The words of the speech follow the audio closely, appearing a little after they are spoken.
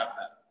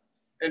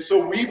And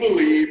so we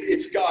believe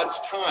it's God's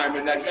time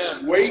and that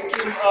he's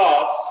waking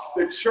up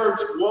the church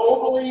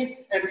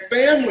globally and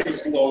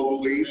families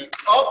globally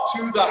up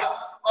to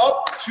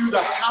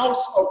the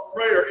house of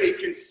prayer, a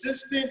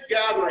consistent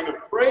gathering of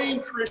praying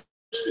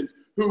Christians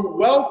who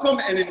welcome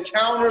and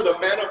encounter the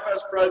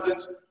manifest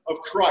presence of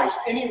Christ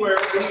anywhere,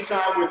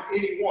 anytime, with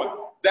anyone.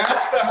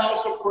 That's the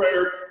house of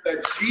prayer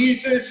that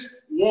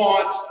Jesus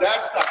wants.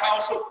 That's the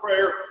house of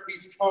prayer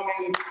he's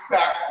coming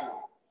back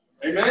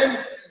for.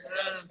 Amen?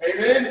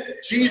 Amen.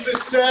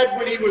 Jesus said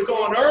when he was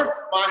on earth,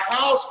 my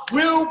house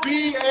will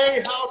be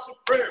a house of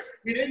prayer.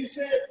 He didn't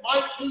say it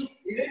might be.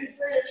 He didn't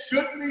say it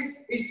should be.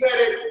 He said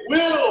it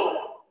will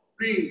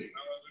be.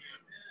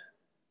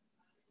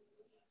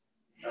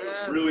 That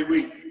was really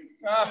weak.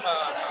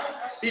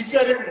 He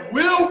said it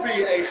will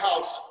be a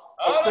house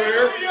of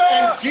prayer.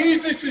 And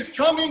Jesus is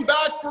coming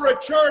back for a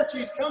church.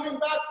 He's coming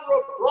back for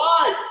a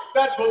bride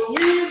that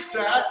believes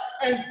that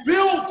and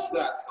builds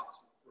that.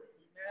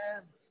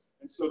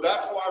 And so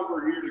that's why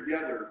we're here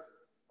together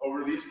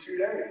over these 2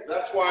 days.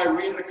 That's why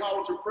we in the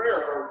College of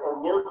Prayer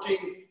are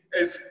working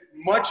as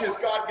much as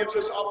God gives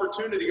us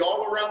opportunity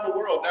all around the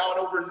world, now in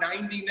over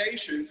 90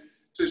 nations,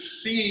 to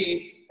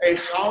see a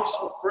house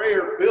of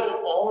prayer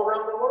built all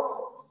around the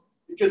world.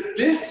 Because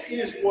this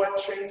is what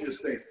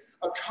changes things.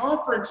 A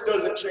conference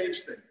doesn't change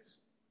things.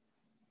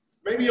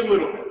 Maybe a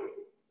little bit.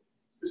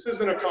 This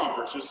isn't a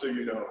conference, just so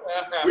you know.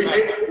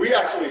 We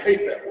actually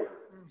hate that word,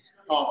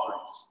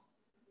 conference.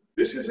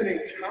 This is an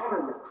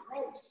encounter with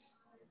Christ.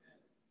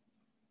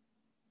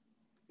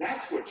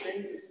 That's what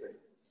changes things.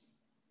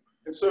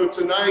 And so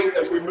tonight,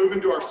 as we move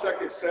into our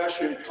second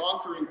session,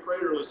 Conquering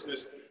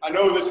Prayerlessness, I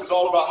know this is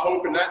all about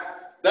hope, and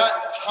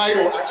that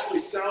title actually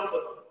sounds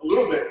a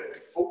little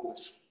bit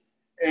hopeless.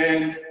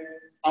 And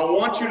I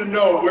want you to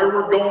know where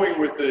we're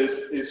going with this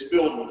is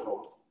filled with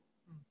hope.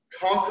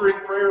 Conquering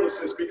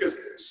prayerlessness, because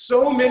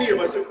so many of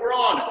us, if we're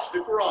honest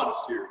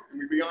here, can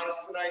we be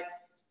honest tonight?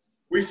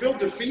 We feel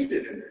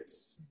defeated in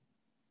this.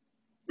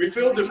 We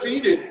feel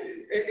defeated,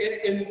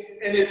 and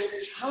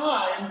it's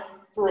time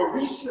for a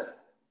reset.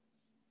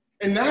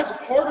 And that's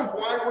part of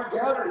why we're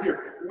gathered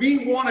here.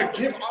 We want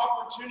to give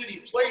opportunity,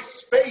 place,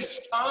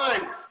 space,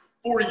 time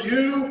for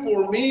you,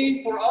 for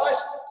me, for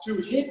us to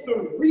hit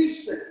the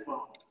reset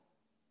button.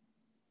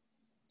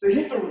 To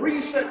hit the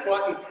reset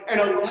button and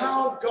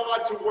allow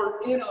God to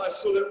work in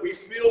us so that we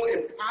feel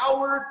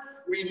empowered,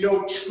 we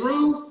know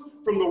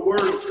truth from the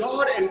Word of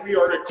God, and we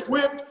are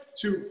equipped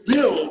to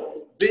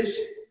build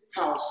this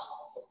house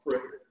of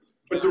prayer.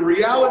 But the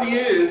reality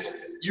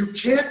is, you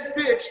can't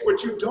fix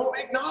what you don't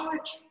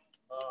acknowledge.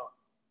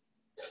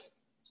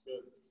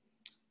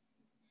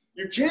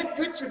 You can't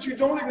fix what you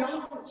don't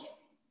acknowledge.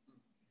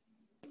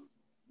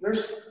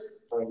 There's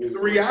the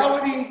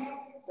reality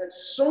that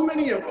so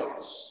many of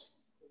us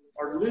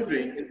are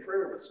living in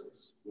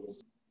prayerlessness.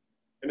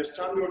 And it's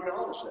time to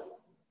acknowledge that.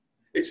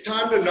 It's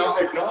time to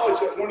not acknowledge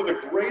that one of the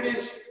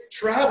greatest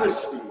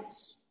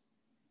travesties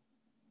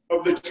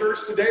of the church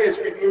today is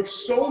we've moved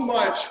so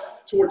much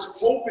towards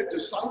pulpit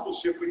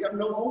discipleship, we have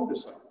no home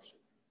discipleship.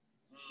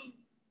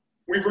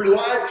 We've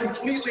relied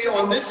completely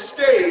on this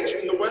stage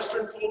in the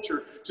Western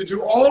culture to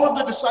do all of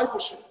the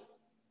discipleship.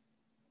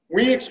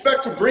 We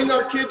expect to bring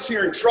our kids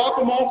here and drop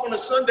them off on a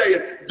Sunday,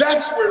 and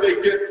that's where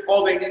they get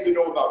all they need to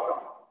know about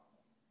God.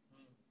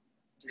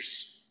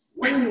 There's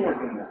way more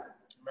than that.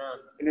 Amen.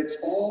 And it's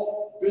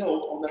all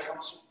built on the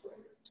house of prayer.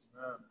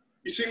 Amen.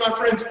 You see, my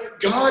friends,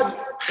 God,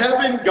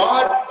 heaven,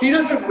 God, He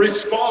doesn't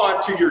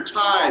respond to your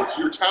tithes,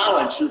 your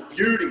talents, your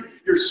beauty,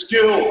 your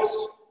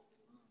skills.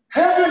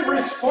 Heaven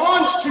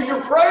responds to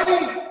your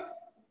praying.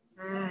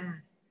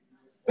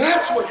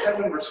 That's what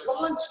heaven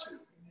responds to.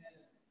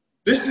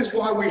 This is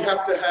why we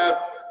have to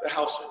have the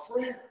house of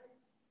prayer.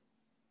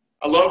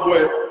 I love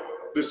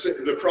what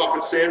the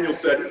prophet Samuel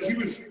said. He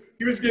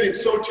was getting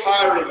so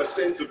tired of the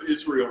sins of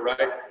Israel,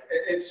 right?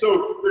 And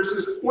so there's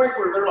this point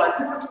where they're like,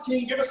 give us a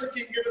king, give us a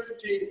king, give us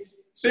a king.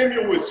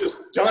 Samuel was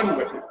just done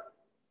with it.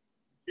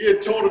 He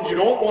had told him, you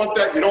don't want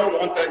that, you don't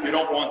want that, you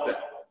don't want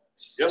that.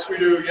 Yes, we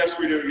do, yes,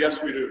 we do,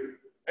 yes, we do.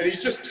 And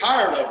he's just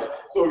tired of it.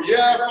 So,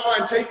 yeah,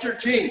 fine, take your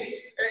king.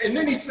 And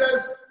then he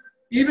says,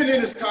 even in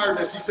his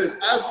tiredness, he says,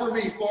 as for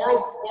me,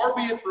 far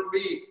be it from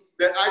me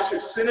that I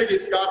should sin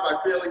against God by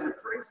failing to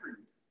pray for you.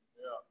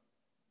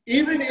 Yeah.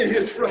 Even in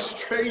his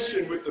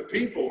frustration with the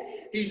people,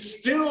 he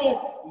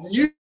still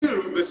knew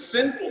the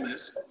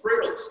sinfulness of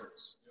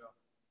prayerlessness. Yeah.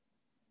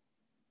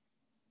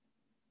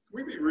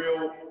 Can we be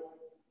real?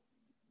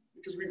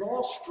 Because we've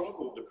all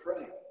struggled to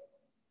pray.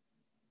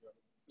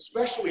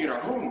 Especially in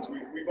our homes,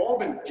 we've all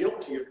been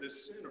guilty of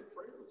this sin of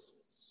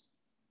prayerlessness.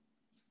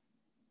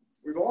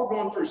 We've all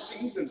gone through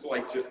seasons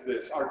like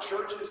this. Our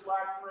churches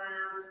lack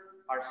prayer.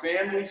 Our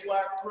families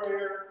lack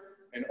prayer.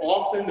 And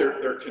often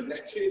they're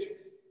connected.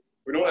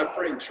 We don't have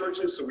praying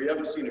churches, so we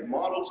haven't seen it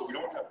modeled. So we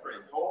don't have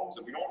praying homes,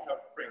 and we don't have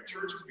praying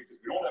churches because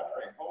we don't have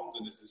praying homes.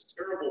 And it's this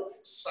terrible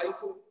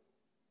cycle.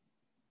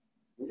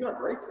 We've got to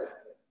break that.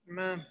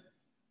 Amen.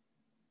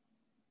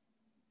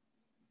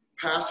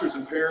 Pastors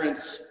and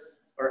parents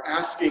are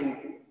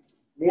asking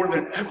more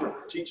than ever,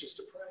 teach us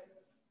to pray.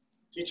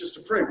 Teach us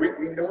to pray.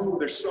 We know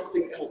there's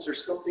something else.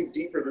 There's something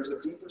deeper. There's a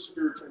deeper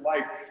spiritual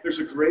life. There's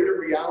a greater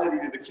reality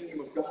to the kingdom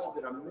of God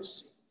that I'm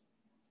missing.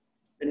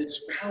 And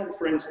it's found,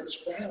 friends, it's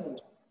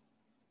found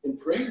in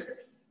prayer.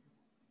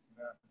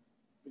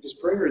 Because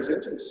prayer is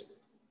intimacy.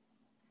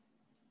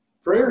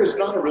 Prayer is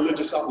not a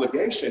religious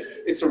obligation.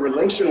 It's a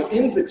relational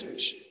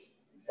invitation.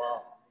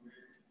 Wow.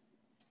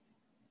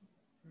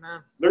 No.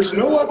 There's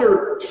no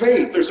other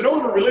faith, there's no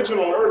other religion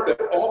on earth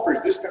that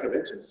offers this kind of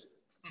intimacy.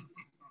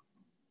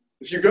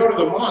 If you go to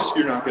the mosque,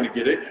 you're not going to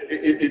get it.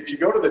 If you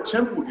go to the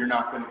temple, you're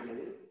not going to get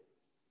it.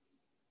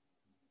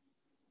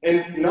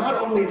 And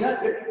not only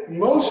that,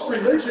 most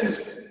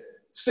religions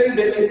say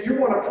that if you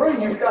want to pray,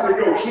 you've got to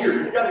go here.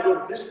 You've got to go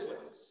to this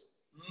place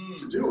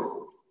to do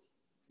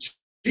it.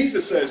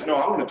 Jesus says, no,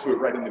 I want to do it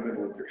right in the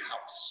middle of your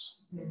house.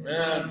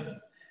 Amen.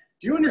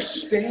 Do you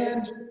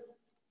understand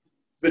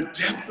the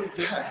depth of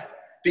that?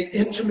 The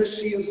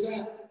intimacy of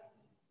that?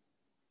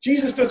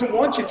 Jesus doesn't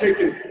want you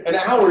taking an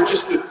hour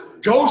just to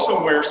go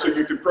somewhere so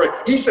you can pray.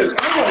 He says,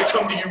 I want to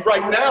come to you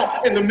right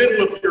now in the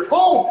middle of your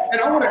home, and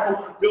I want to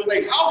help you build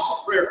a house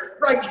of prayer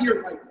right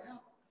here, right now.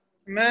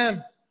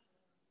 Amen.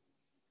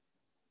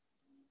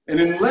 And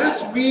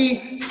unless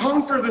we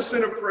conquer the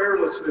sin of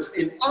prayerlessness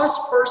in us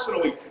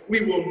personally,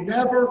 we will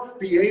never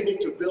be able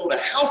to build a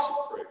house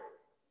of prayer,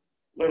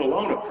 let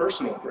alone a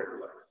personal prayer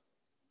life.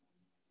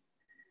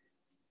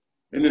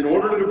 And in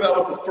order to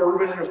develop a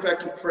fervent and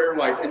effective prayer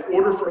life, in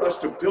order for us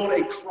to build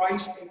a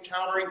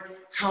Christ-encountering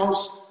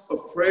house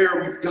of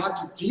prayer, we've got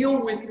to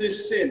deal with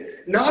this sin.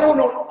 Not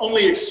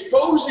only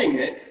exposing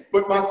it,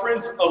 but, my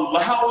friends,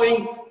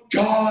 allowing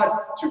God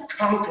to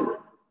conquer it.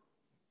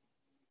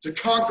 To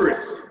conquer it.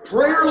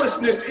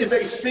 Prayerlessness is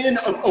a sin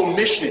of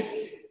omission.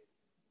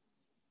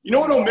 You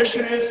know what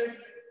omission is?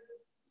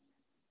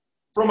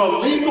 From a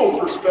legal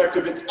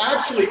perspective, it's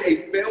actually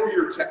a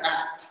failure to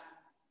act.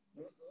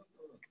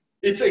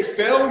 It's a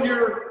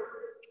failure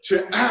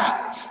to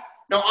act.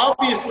 Now,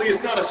 obviously,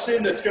 it's not a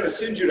sin that's going to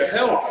send you to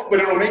hell, but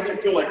it'll make you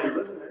feel like you're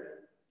living there.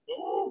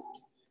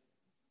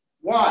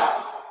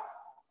 Why?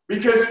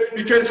 Because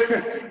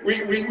we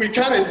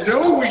kind of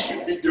know we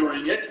should be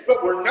doing it,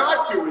 but we're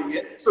not doing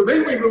it. So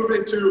then we move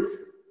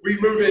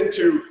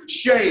into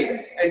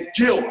shame and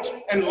guilt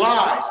and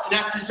lies and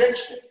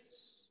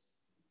accusations.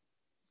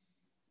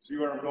 See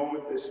where I'm going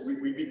with this?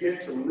 We begin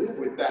to live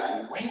with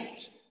that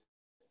weight.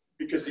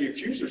 Because the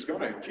accuser's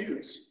going to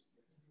accuse.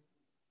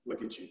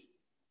 Look at you.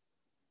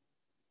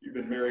 You've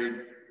been married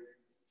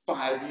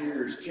 5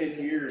 years, 10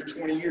 years,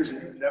 20 years,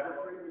 and you've never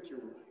prayed with your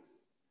wife.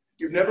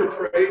 You've never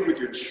prayed with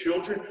your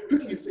children. Who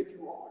do you think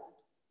you are?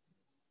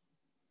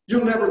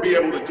 You'll never be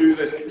able to do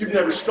this. You've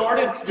never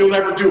started. You'll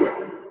never do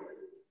it.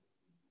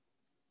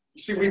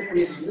 You see,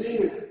 we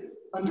live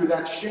under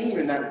that shame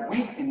and that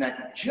weight and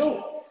that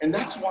guilt. And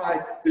that's why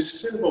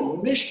this sin of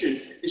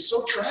omission is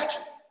so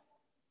tragic.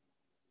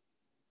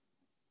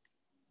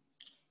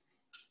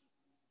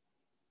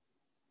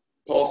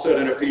 Paul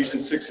said in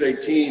Ephesians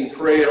 6:18,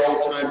 pray at all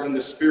times in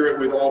the Spirit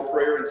with all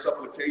prayer and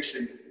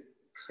supplication.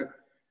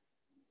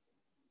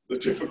 The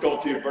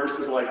difficulty of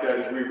verses like that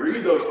is we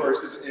read those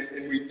verses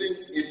and we think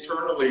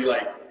internally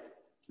like,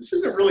 this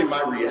isn't really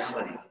my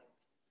reality.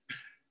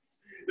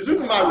 This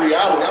isn't my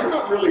reality.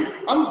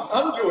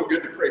 I'm doing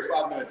good to pray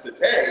 5 minutes a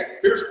day.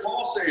 Here's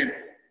Paul saying,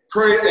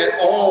 pray at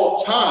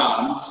all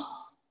times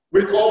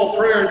with all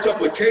prayer and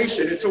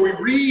supplication. And so we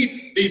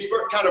read these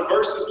kind of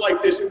verses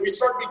like this and we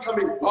start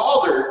becoming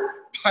bothered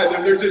by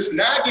them. There's this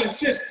nagging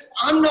sense.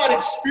 I'm not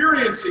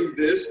experiencing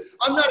this.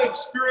 I'm not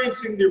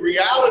experiencing the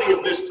reality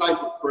of this type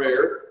of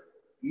prayer.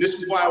 And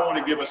this is why I want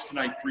to give us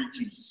tonight 3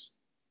 keys.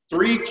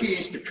 3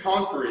 keys to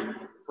conquering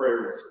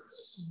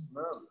prayerlessness.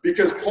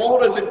 Because Paul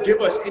doesn't give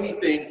us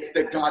anything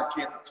that God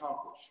can't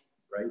accomplish,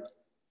 right?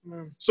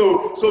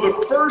 So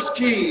the first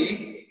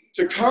key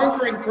to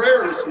conquering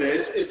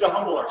prayerlessness is to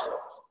humble ourselves.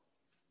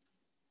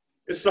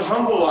 It's to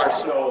humble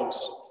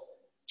ourselves.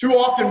 Too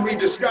often we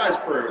disguise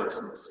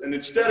prayerlessness, and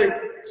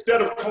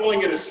instead of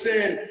calling it a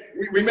sin,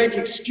 we make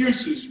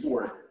excuses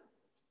for it.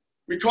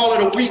 We call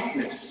it a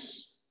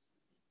weakness.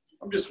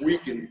 I'm just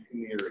weak in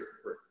the area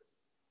of prayer.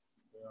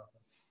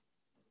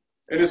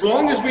 And as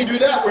long as we do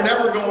that, we're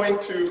never going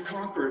to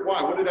conquer it.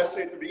 Why? What did I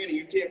say at the beginning?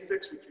 You can't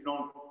fix what you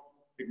don't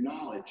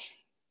acknowledge.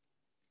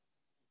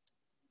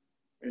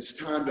 It's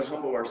time to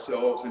humble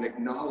ourselves and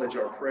acknowledge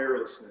our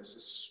prayerlessness,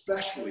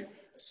 especially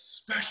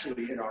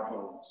in our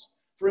homes.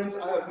 Friends,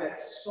 I have met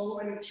so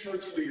many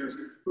church leaders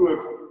who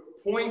have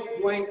point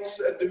blank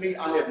said to me,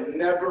 I have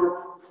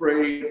never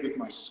prayed with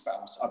my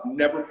spouse. I've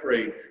never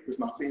prayed with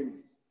my family.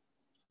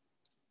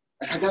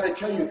 And I got to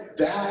tell you,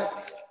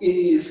 that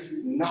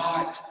is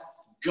not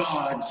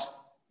God's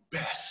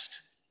best.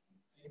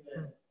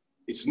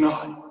 It's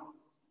not.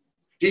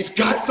 He's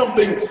got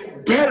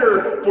something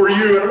better for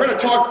you. And we're going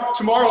to talk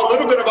tomorrow a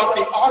little bit about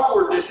the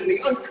awkwardness and the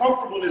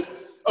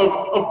uncomfortableness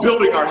of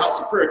building our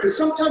house of prayer. Because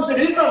sometimes it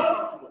is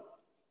uncomfortable.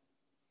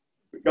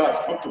 But God's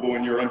comfortable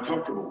in your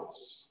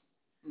uncomfortableness.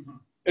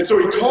 And so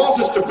he calls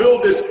us to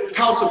build this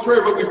house of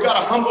prayer, but we've got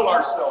to humble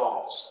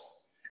ourselves.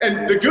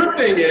 And the good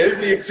thing is,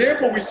 the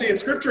example we see in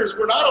Scripture is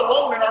we're not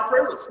alone in our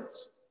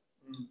prayerlessness.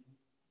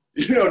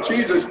 You know,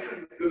 Jesus,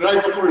 the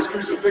night before his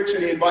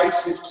crucifixion, he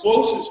invites his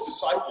closest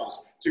disciples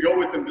to go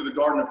with him to the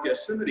Garden of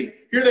Gethsemane.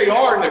 Here they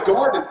are in the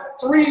garden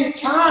 3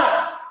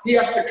 times. He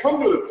has to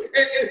come to them.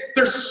 And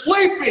they're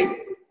sleeping.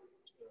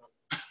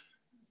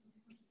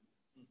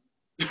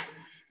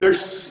 They're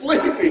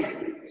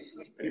sleeping.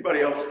 Anybody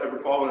else ever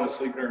fallen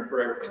asleep during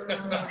prayer?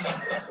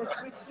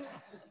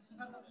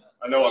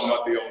 I know I'm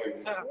not the only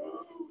one.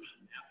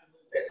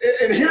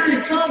 And here he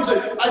comes,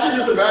 and I can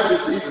just imagine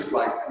Jesus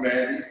like,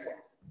 man, he's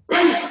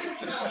I'm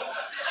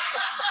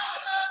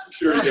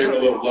sure he gave him a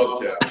little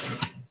love tap.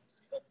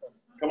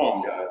 Come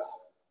on, guys.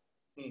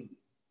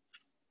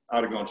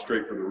 I'd have gone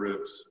straight for the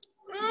ribs.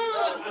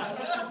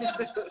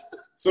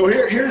 So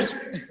here's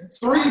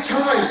 3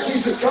 times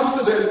Jesus comes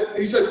to them, and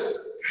he says,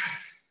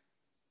 guys,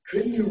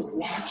 couldn't you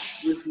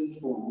watch with me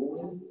for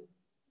 1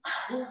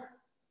 hour?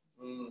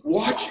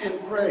 Watch and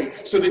pray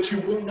so that you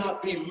will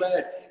not be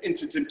led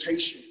into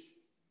temptation.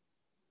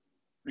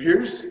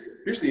 Here's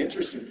the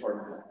interesting part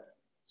of that.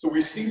 So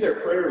we see their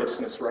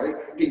prayerlessness, right?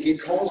 He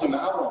calls them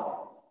out on it.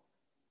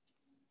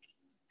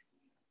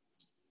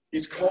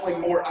 He's calling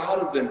more out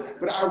of them.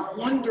 But I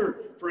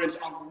wonder, friends,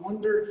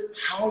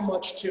 how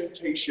much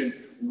temptation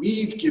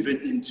we've given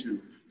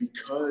into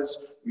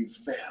because we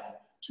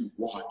fail to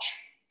watch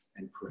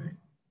and pray.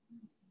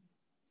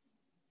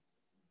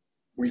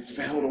 We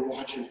fail to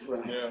watch and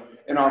pray. Yeah.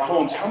 In our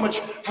homes, how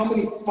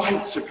many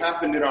fights have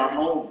happened in our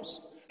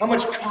homes? How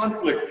much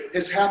conflict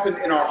has happened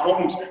in our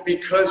homes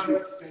because we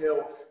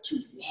fail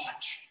to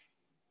watch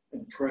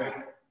and pray?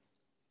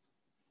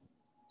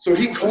 So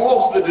he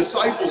calls the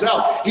disciples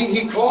out.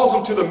 He calls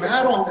them to the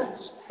mat on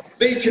this.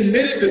 They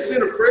committed the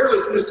sin of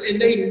prayerlessness and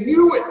they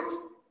knew it.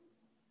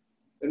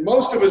 And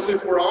most of us,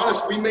 if we're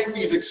honest, we make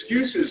these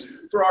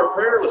excuses for our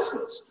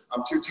prayerlessness.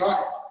 I'm too tired.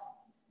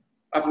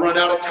 I've run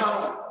out of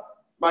time.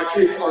 My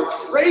kids are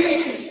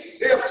crazy.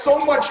 They have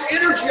so much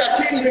energy, I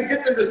can't even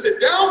get them to sit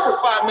down for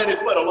 5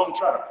 minutes, let alone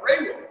try to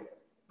pray with them.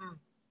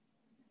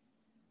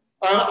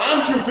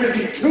 I'm too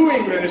busy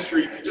doing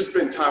ministry to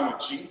spend time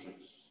with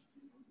Jesus.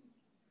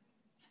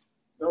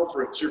 No,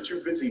 friends, you're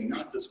too busy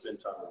not to spend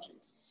time with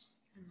Jesus.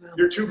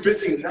 You're too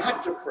busy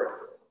not to pray.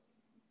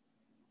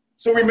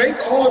 So we make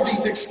all of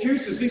these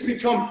excuses. These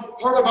become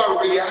part of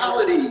our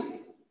reality.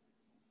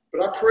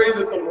 But I pray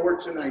that the Lord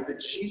tonight, that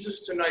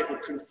Jesus tonight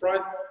would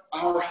confront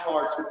our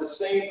hearts with the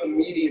same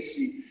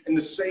immediacy and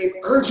the same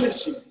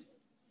urgency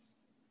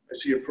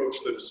as he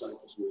approached the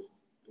disciples with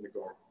in the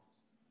garden.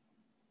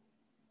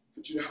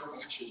 Could you not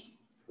watch and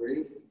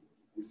pray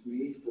with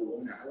me for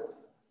 1 hour?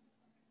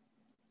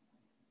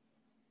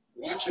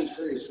 Watch and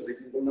pray so that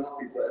you will not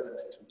be led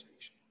into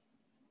temptation.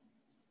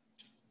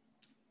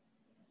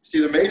 See,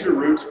 the major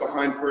roots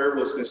behind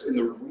prayerlessness and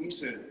the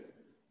reason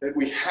that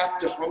we have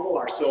to humble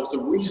ourselves, the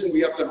reason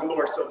we have to humble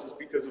ourselves is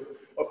because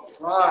of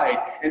pride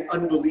and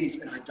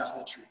unbelief and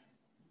idolatry.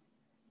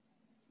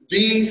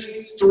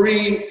 These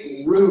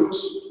 3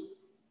 roots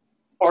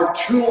are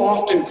too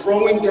often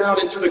growing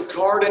down into the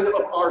garden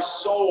of our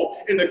soul,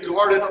 in the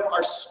garden of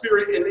our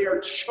spirit, and they are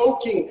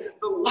choking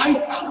the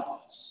life out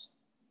of us.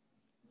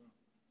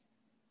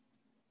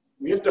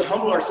 We have to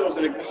humble ourselves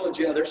and acknowledge,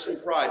 yeah, there's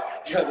some pride.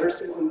 Yeah, there's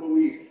some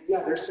unbelief.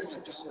 Yeah, there's some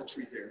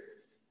idolatry there.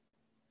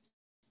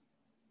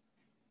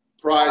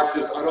 Pride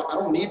says, I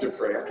don't need to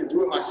pray. I can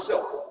do it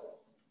myself.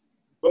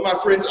 But my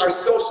friends, our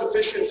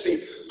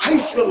self-sufficiency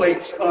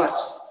isolates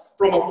us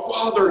from a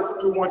Father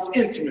who wants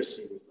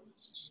intimacy with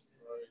us.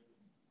 Right.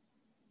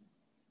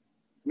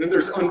 And then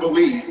there's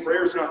unbelief.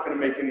 Prayer's not going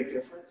to make any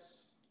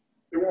difference.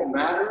 It won't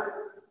matter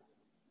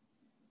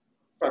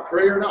if I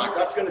pray or not.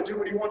 God's going to do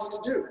what he wants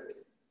to do.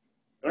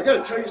 And I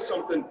got to tell you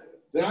something.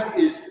 That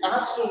is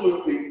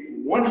absolutely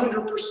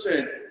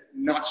 100%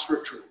 not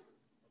scriptural.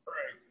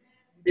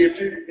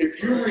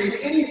 If you read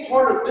any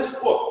part of this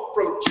book,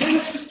 from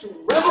Genesis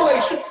to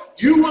Revelation,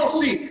 you will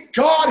see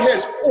God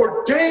has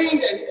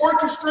ordained and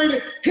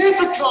orchestrated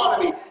his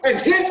economy and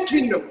his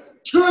kingdom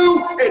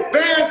to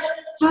advance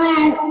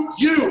through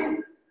you.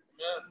 Amen.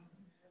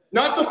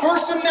 Not the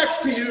person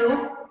next to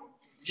you,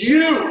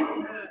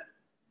 you.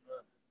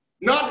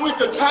 Not with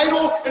the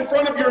title in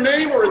front of your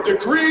name or a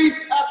degree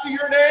after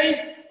your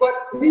name.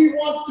 But he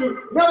wants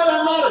to, none of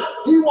that matters.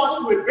 He wants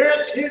to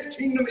advance his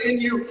kingdom in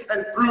you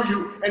and through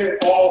you, and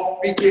it all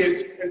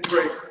begins in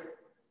prayer.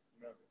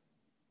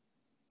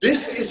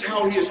 This is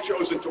how he has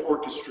chosen to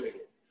orchestrate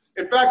it.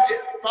 In fact,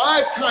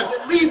 5 times,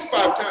 at least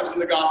 5 times in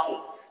the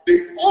gospel,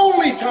 the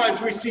only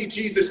times we see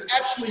Jesus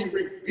actually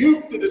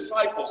rebuke the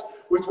disciples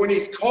was when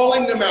he's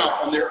calling them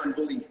out on their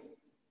unbelief.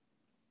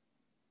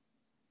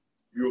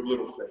 You have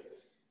little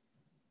faith.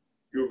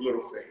 You have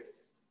little faith.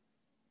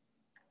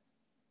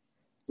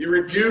 He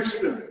rebukes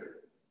them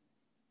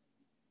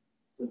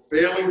for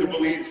failing to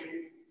believe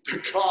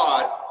the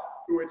God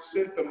who had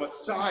sent the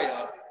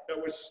Messiah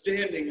that was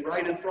standing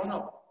right in front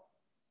of them.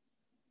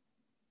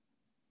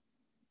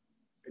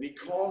 And he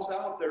calls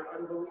out their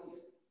unbelief.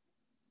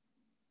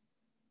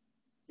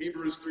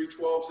 Hebrews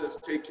 3:12 says,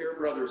 take care,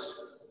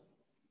 brothers,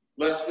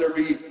 lest there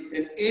be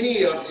in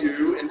any of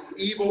you an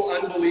evil,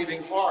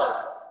 unbelieving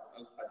heart.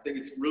 I think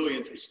it's really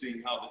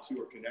interesting how the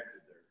two are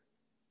connected there,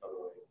 by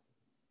the way.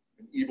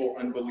 An evil,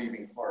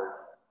 unbelieving heart,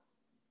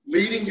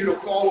 leading you to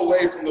fall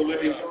away from the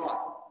living God.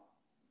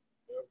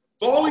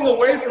 Falling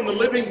away from the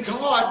living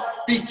God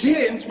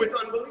begins with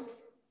unbelief.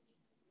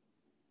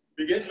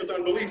 Begins with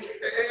unbelief.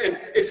 And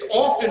it's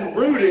often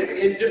rooted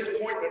in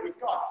disappointment with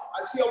God.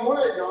 I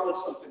want to acknowledge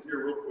something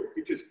here real quick,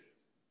 because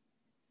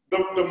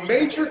the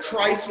major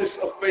crisis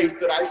of faith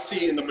that I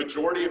see in the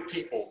majority of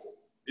people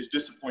is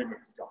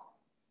disappointment with God.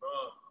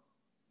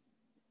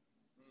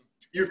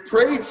 You've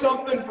prayed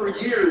something for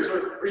years,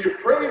 or you've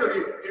prayed, or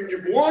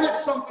you've wanted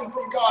something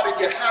from God and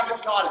you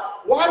haven't got it.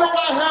 Why don't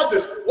I have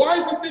this? Why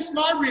isn't this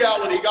my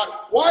reality, God?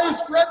 Why is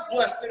Fred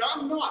blessed and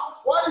I'm not?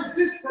 Why does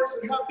this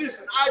person have this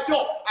and I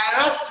don't?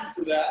 I asked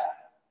you for that.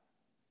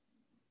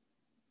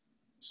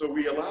 So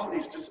we allow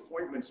these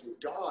disappointments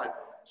with God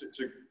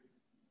to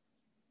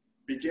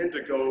begin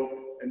to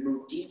go and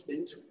move deep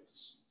into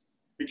us.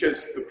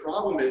 Because the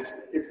problem is,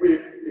 if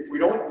we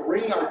don't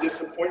bring our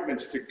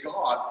disappointments to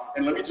God,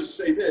 and let me just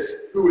say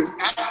this, who is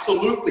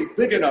absolutely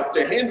big enough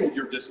to handle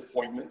your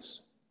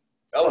disappointments.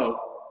 Hello.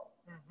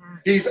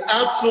 He's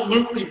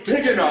absolutely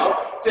big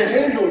enough to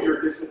handle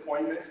your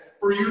disappointments,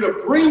 for you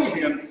to bring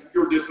him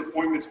your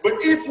disappointments. But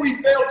if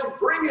we fail to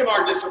bring him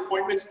our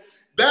disappointments,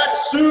 that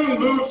soon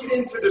moves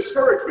into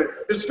discouragement.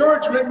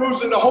 Discouragement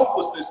moves into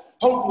hopelessness.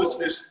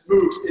 Hopelessness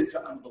moves into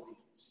unbelief.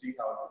 See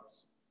how it goes?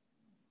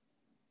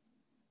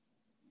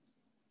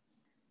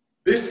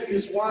 This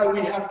is why we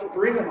have to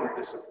bring him our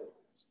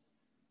disappointments.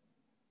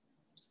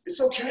 It's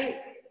okay.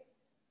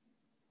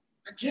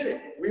 I get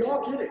it. We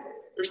all get it.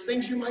 There's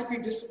things you might be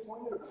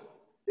disappointed about.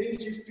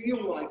 Things you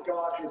feel like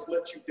God has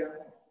let you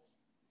down.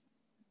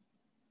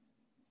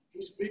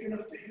 He's big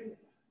enough to handle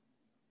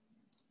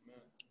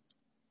that.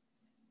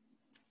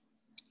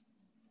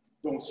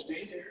 Don't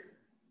stay there.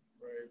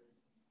 Right.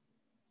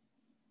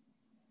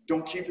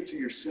 Don't keep it to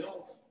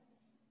yourself.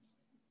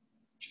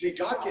 You see,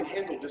 God can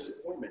handle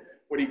disappointment.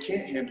 What he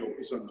can't handle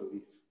is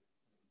unbelief.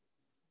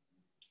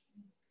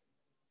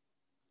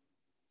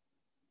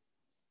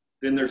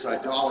 Then there's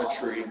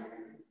idolatry.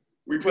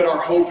 We put our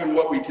hope in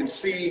what we can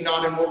see,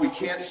 not in what we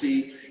can't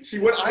see. See,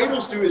 what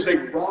idols do is they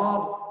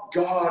rob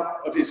God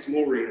of his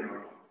glory in our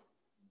life.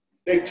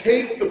 They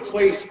take the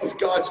place of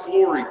God's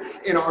glory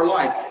in our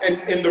life.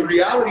 And the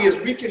reality is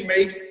we can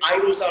make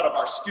idols out of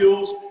our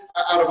skills,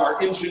 out of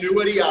our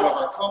ingenuity, out of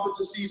our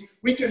competencies.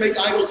 We can make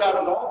idols out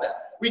of all that.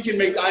 We can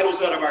make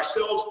idols out of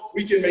ourselves.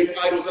 We can make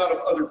idols out of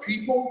other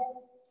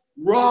people,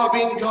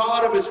 robbing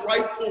God of his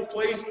rightful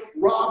place,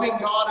 robbing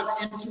God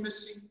of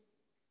intimacy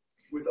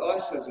with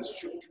us as his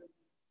children.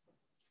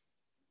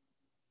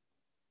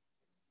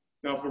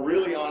 Now, if we're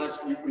really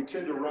honest, we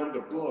tend to run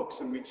to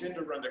books, and we tend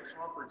to run to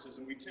conferences,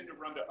 and we tend to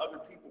run to other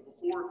people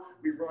before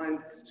we run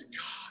to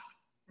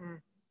God.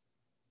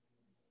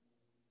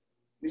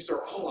 These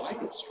are all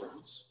idols,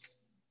 friends.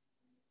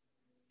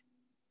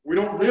 We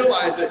don't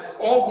realize that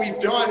all we've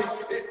done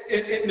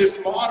in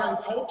this modern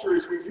culture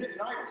is we've hidden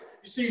idols.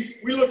 You see,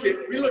 we look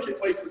at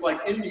places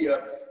like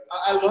India.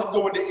 I love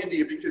going to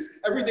India because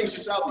everything's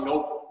just out in the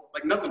open,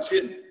 like nothing's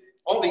hidden.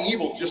 All the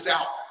evil's just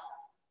out.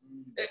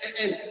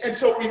 And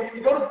so we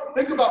go to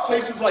think about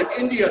places like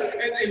India,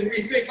 and we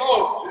think,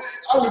 oh,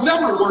 I would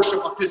never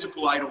worship a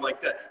physical idol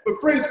like that. But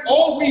friends,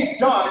 all we've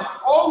done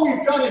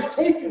is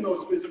taken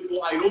those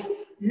physical idols,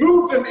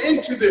 moved them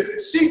into the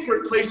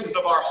secret places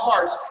of our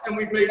hearts, and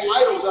we've made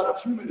idols out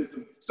of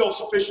humanism,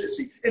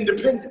 self-sufficiency,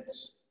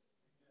 independence.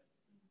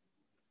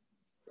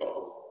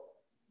 Oh.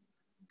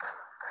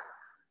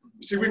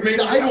 You see, we've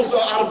made idols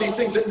out of these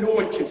things that no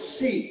one can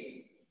see.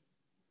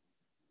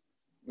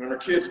 And our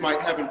kids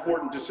might have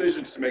important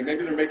decisions to make.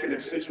 Maybe they're making a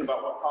decision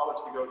about what college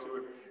to go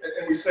to.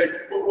 And we say,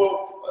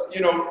 well,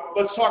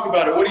 let's talk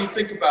about it. What do you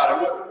think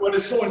about it? What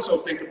does so-and-so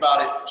think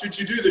about it? Should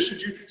you do this?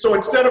 Should you? So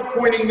instead of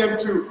pointing them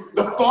to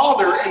the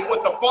Father and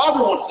what the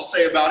Father wants to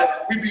say about it,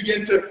 we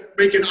begin to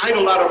make an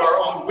idol out of our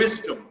own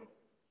wisdom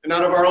and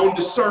out of our own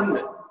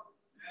discernment.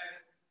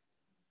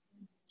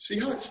 See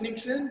how it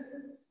sneaks in?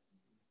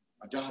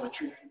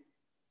 Idolatry.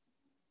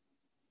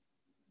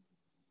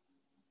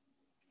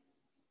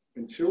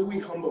 Until we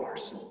humble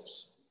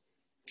ourselves,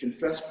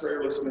 confess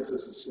prayerlessness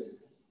as a sin,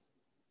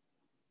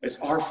 as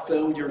our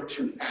failure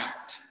to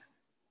act,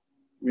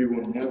 we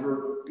will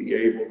never be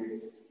able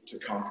to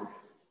conquer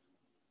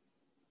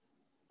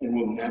it. And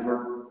we'll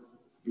never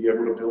be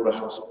able to build a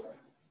house of prayer.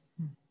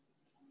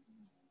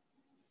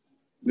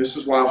 This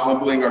is why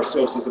humbling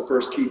ourselves is the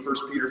first key.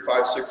 1 Peter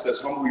 5:6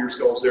 says, humble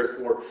yourselves,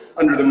 therefore,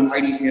 under the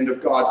mighty hand of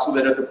God, so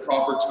that at the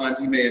proper time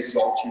he may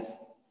exalt you.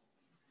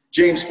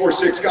 James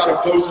 4:6, God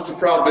opposes the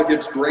proud, but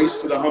gives grace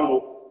to the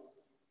humble.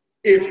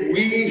 If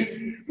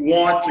we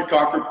want to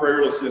conquer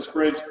prayerlessness,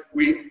 friends,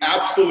 we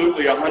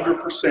absolutely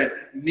 100%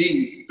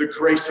 need the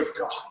grace of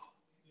God.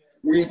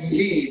 We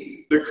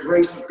need the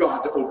grace of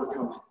God to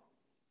overcome it.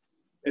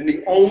 And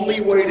the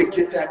only way to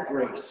get that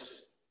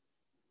grace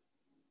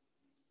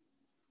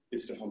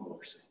is to humble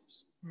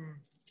ourselves.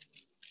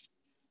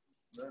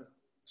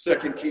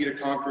 Second key to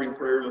conquering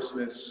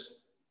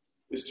prayerlessness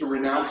is to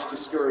renounce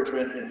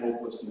discouragement and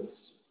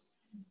hopelessness.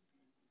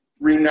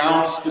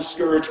 Renounce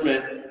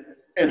discouragement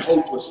and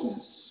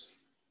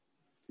hopelessness.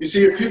 You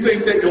see, if you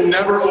think that you'll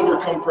never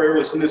overcome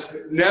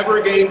prayerlessness,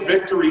 never gain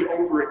victory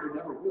over it, you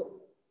never will.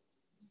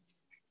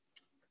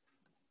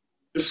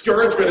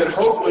 Discouragement and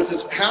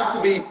hopelessness have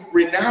to be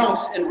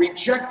renounced and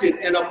rejected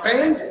and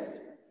abandoned.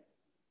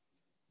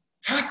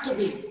 Have to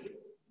be.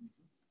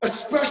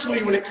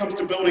 Especially when it comes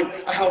to building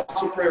a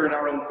house of prayer in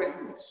our own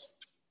families.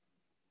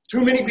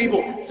 Too many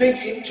people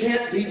think it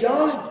can't be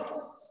done.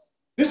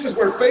 This is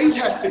where faith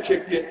has to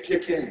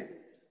kick in.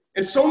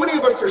 And so many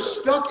of us are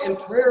stuck in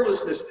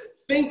prayerlessness,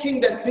 thinking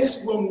that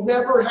this will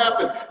never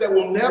happen, that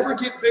we'll never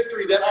get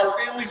victory, that our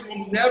families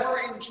will never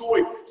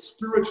enjoy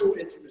spiritual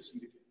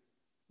intimacy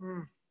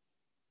together.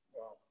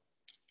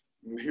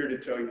 I'm here to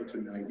tell you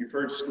tonight, you've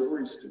heard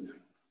stories tonight.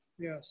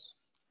 Yes.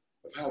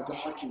 Of how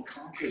God can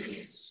conquer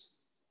this.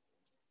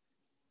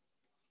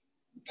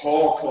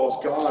 Paul calls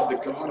God the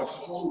God of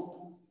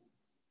hope.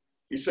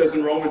 He says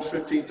in Romans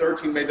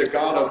 15:13, may the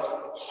God of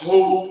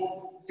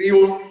hope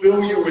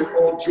fill you with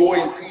all joy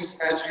and peace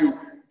as you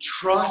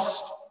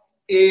trust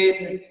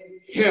in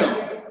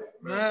him.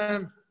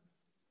 Amen.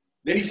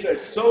 Then he says,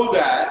 so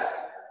that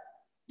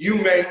you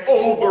may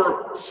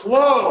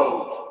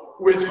overflow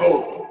with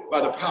hope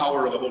by the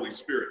power of the Holy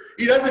Spirit.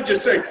 He doesn't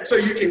just say, so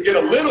you can get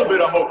a little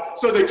bit of hope,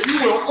 so that you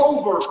will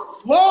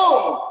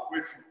overflow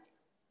with hope.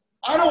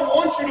 I don't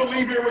want you to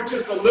leave here with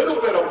just a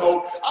little bit of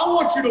hope. I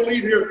want you to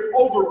leave here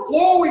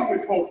overflowing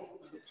with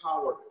hope by the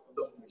power of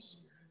the Holy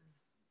Spirit.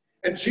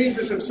 And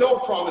Jesus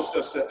himself promised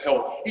us to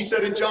help. He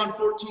said in John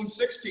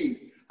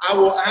 14:16, I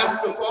will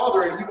ask the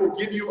Father and he will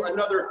give you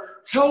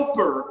another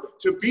helper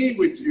to be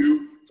with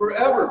you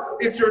forever.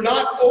 If you're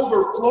not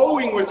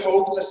overflowing with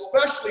hope,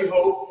 especially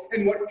hope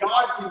in what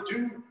God can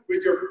do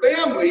with your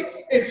family,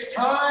 it's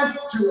time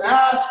to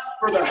ask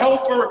for the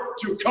helper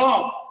to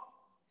come.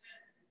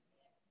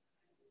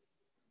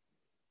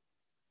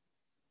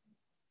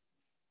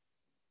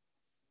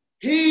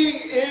 He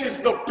is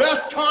the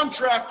best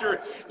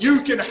contractor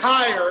you can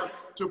hire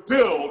to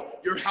build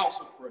your house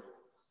of prayer.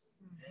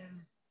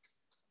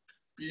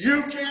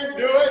 You can't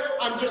do it.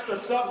 I'm just a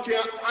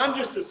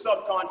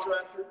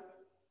subcontractor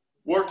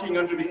working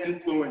under the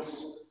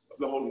influence of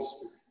the Holy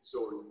Spirit.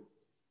 So are you.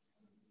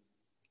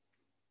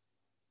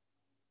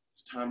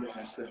 It's time to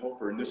ask the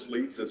helper. And this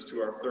leads us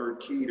to our third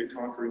key to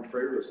conquering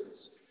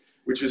prayerlessness,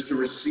 which is to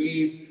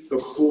receive the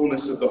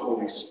fullness of the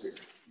Holy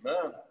Spirit.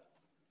 Amen.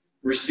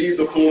 Receive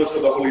the fullness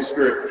of the Holy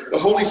Spirit. The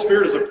Holy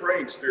Spirit is a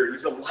praying spirit.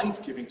 He's a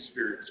life-giving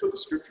spirit. That's what the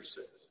scripture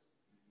says.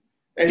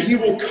 And he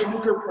will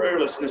conquer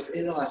prayerlessness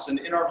in us and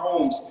in our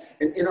homes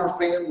and in our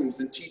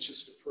families and teach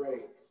us to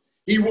pray.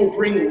 He will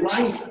bring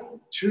life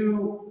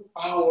to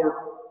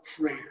our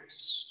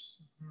prayers.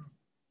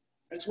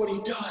 That's what he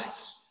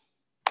does.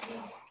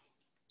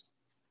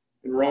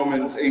 In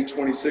Romans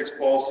 8:26,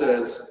 Paul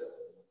says,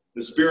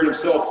 the Spirit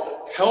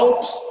himself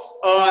helps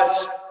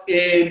us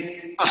in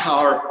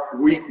our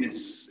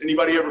weakness.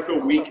 Anybody ever feel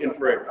weak in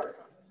prayer?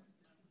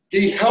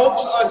 He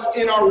helps us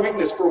in our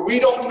weakness, for we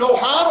don't know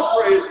how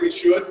to pray as we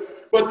should,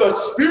 but the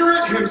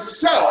Spirit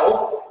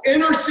himself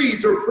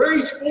intercedes or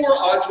prays for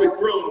us with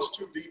groans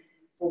too deep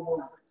for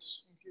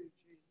words.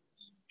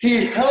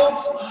 He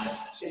helps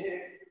us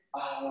in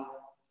our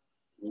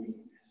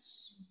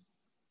weakness.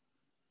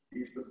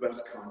 He's the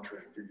best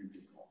contractor you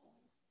can call.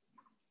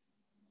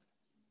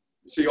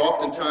 See,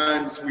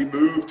 oftentimes we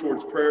move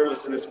towards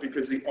prayerlessness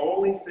because the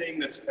only thing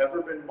that's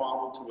ever been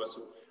modeled to us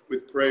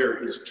with prayer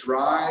is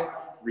dry,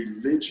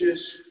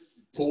 religious,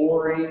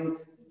 boring,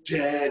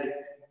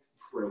 dead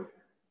prayer.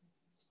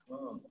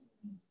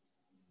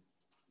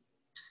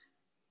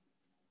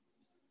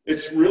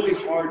 It's really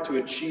hard to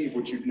achieve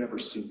what you've never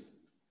seen.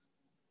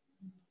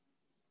 I'm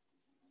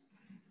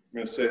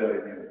going to say that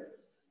again.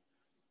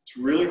 It's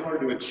really hard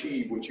to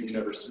achieve what you've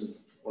never seen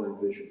or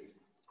envisioned.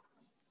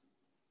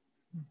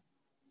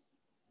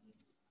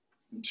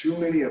 And too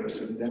many of us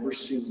have never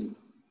seen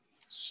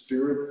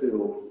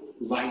spirit-filled,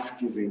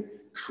 life-giving,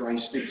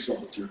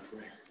 Christ-exalting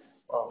prayer.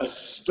 Wow.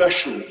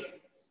 Especially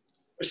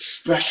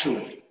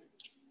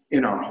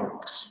in our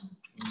homes.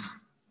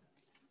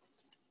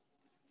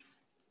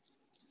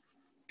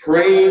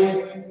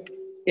 Praying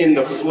in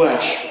the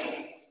flesh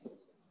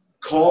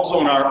calls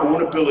on our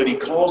own ability,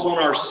 calls on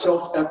our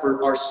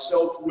self-effort, our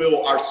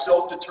self-will, our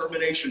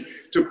self-determination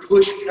to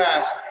push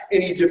past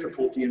any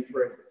difficulty in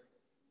prayer.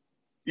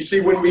 You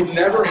see, when we've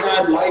never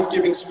had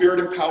life-giving,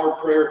 spirit-empowered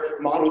prayer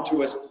modeled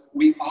to us,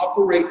 we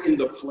operate in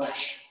the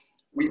flesh.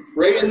 We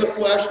pray in the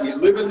flesh, we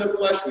live in the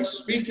flesh, we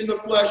speak in the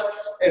flesh,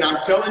 and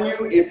I'm telling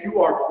you, if you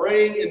are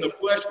praying in the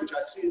flesh, which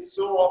I see it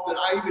so often,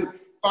 I even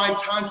find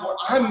times where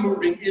I'm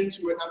moving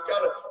into it, and I've got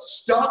to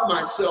stop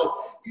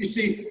myself. You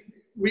see,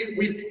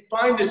 we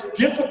find this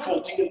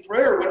difficulty in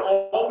prayer when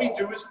all we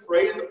do is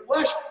pray in the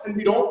flesh, and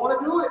we don't want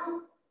to do it.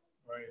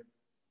 Right.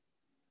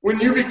 When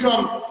you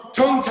become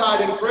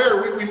tongue-tied in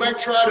prayer, we might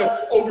try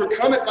to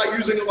overcome it by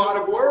using a lot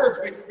of words.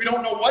 We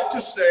don't know what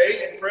to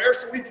say in prayer,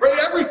 so we pray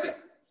everything.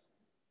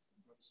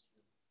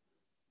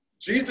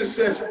 Jesus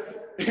said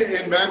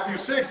in Matthew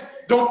 6,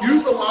 don't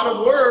use a lot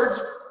of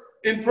words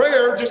in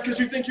prayer just because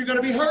you think you're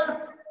going to be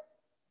heard.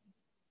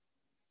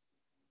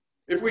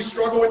 If we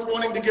struggle with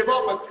wanting to give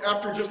up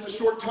after just a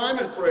short time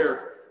in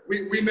prayer,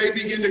 we may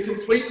begin to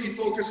completely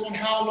focus on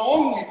how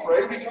long we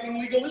pray, becoming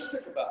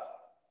legalistic about it.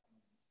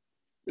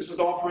 This is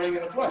all praying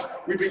in the flesh.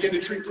 We begin to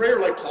treat prayer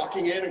like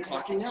clocking in and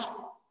clocking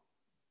out.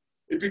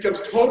 It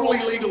becomes totally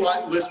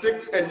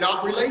legalistic and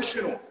not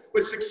relational.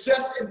 But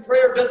success in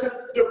prayer doesn't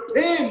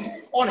depend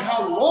on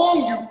how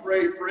long you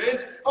pray,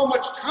 friends, how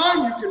much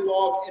time you can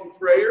log in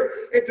prayer.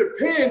 It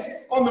depends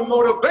on the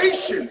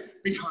motivation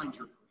behind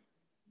your prayer.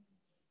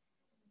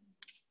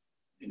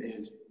 And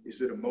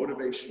is it a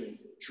motivation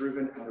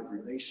driven out of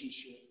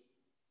relationship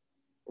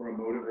or a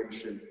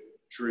motivation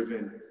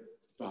driven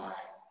by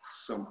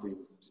something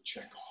to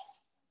check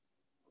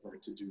off of our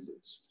to-do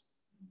list?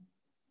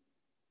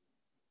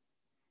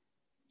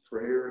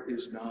 Prayer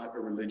is not a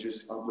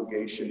religious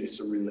obligation, it's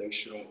a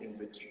relational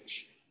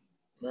invitation.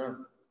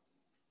 Amen.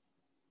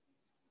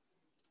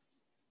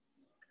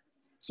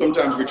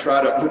 Sometimes we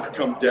try to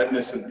overcome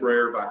deadness in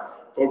prayer by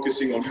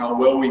focusing on how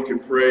well we can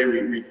pray.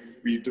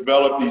 We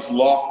develop these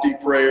lofty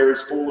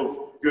prayers full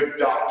of good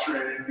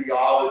doctrine and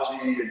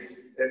theology,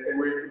 and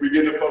we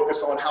begin to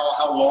focus on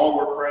how long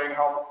we're praying,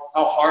 how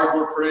hard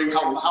we're praying,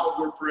 how loud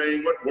we're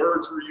praying, what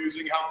words we're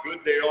using, how good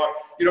they are.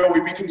 You know,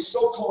 we become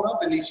so caught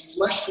up in these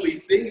fleshly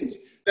things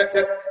that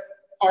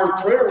our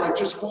prayer life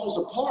just falls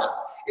apart.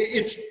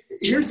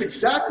 Here's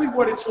exactly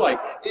what it's like.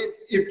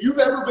 If you've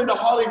ever been to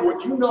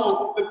Hollywood, you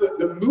know that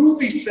the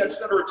movie sets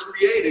that are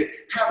created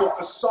have a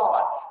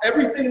facade.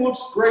 Everything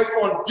looks great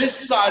on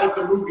this side of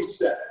the movie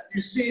set.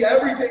 You see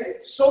everything,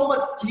 so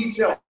much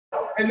detail.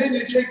 And then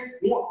you take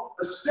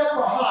a step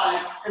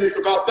behind, and it's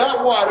about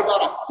that wide,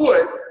 about a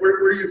foot,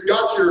 where you've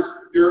got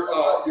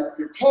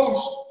your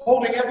post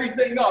holding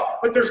everything up,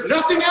 but there's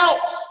nothing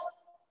else.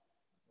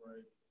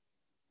 Right.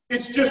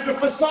 It's just a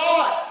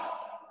facade.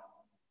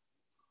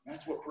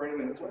 That's what praying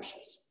in the flesh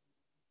is.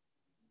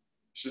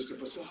 It's just a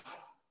facade.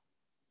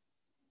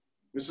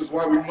 This is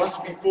why we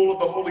must be full of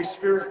the Holy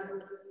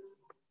Spirit.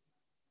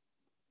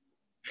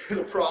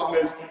 The problem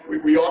is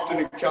we often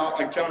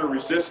encounter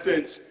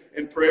resistance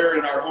in prayer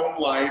in our home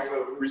life,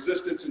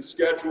 resistance in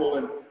schedule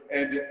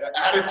and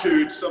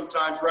attitude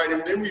sometimes, right?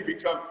 And then we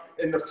become,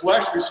 in the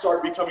flesh, we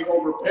start becoming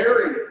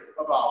overbearing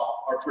about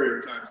our prayer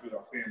times with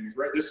our families,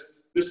 right?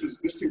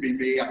 This can be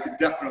me. I could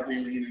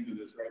definitely lean into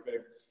this, right,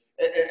 babe?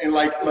 And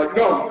like,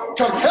 no,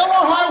 come hell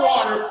or high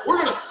water, we're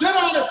going to sit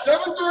on at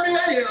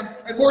 7:30 a.m.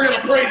 and we're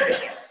going to pray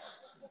together.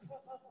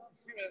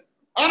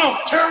 I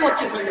don't care what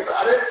you think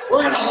about it.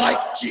 We're going to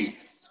like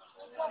Jesus.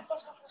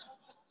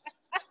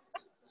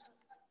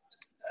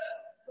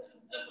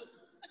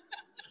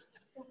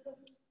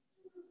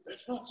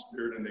 That's not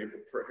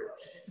spirit-enabled prayer.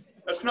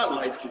 That's not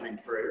life-giving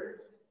prayer.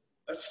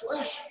 That's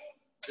flesh.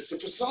 It's a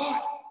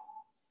facade.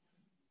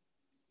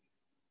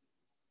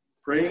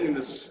 Praying in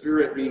the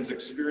Spirit means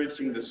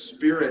experiencing the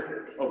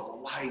Spirit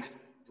of life,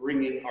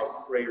 bringing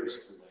our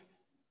prayers to life.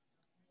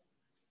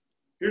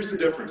 Here's the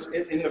difference.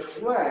 In the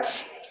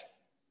flesh,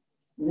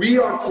 we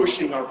are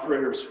pushing our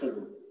prayers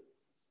forward.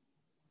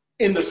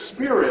 In the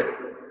Spirit,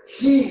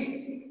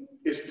 He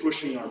is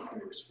pushing our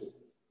prayers forward.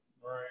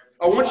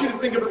 I want you to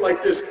think of it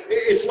like this.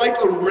 It's like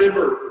a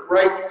river,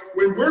 right?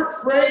 When we're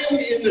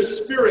praying in the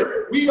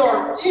Spirit, we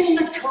are in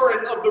the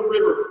current of the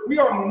river. We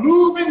are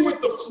moving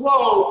with the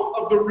flow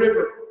of the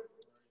river.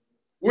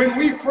 When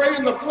we pray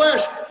in the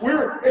flesh,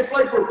 it's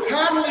like we're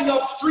paddling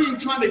upstream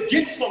trying to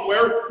get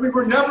somewhere we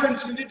were never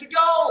intended to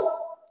go.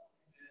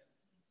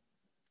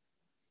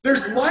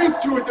 There's life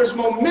to it. There's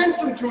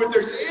momentum to it.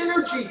 There's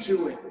energy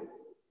to it.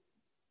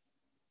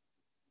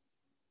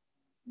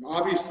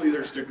 Obviously,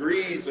 there's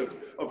degrees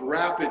of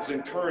rapids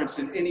and currents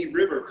in any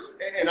river.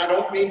 And I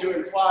don't mean to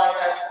imply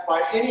that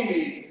by any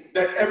means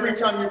that every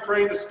time you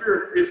pray in the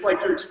Spirit, it's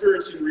like you're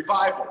experiencing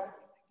revival.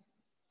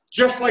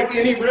 Just like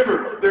any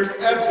river, there's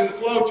ebbs and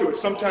flow to it.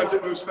 Sometimes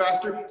it moves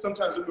faster,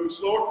 sometimes it moves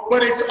slower,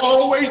 but it's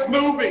always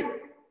moving.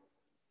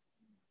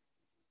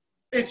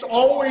 It's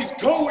always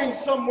going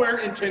somewhere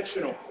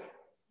intentional.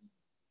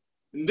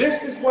 And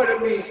this is what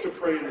it means to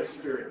pray in the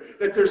Spirit.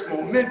 That there's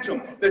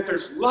momentum, that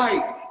there's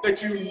life,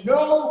 that you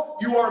know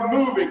you are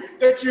moving,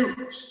 that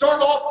you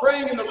start off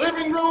praying in the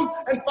living room,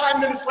 and 5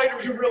 minutes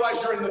later you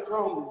realize you're in the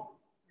throne room.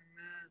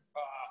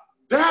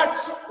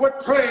 That's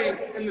what praying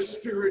in the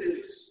Spirit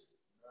is.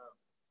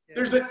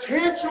 There's a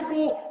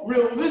tangible,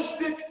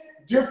 realistic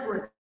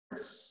difference.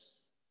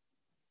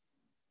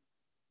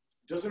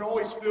 It doesn't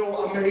always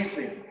feel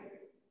amazing.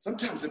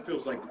 Sometimes it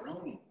feels like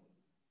groaning,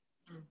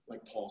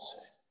 like Paul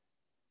said.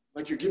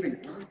 Like you're giving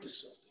birth to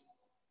something.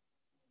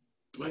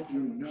 But you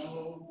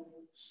know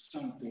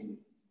something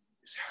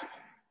is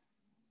happening.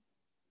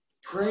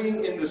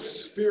 Praying in the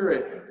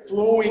Spirit,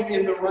 flowing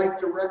in the right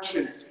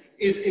direction,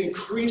 is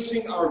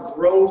increasing our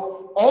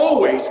growth,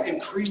 always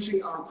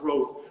increasing our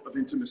growth of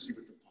intimacy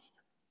with the Father.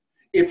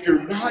 If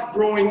you're not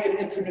growing in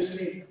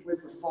intimacy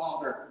with the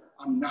Father,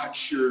 I'm not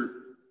sure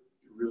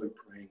you're really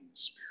praying in the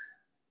Spirit.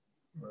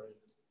 Right.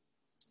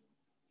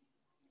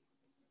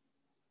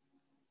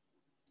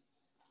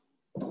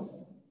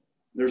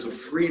 There's a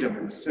freedom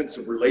and a sense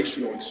of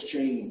relational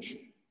exchange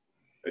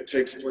that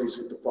takes place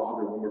with the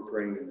Father when we're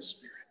praying in the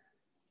Spirit.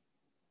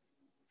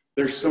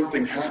 There's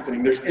something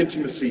happening. There's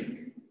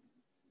intimacy.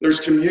 There's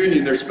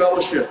communion. There's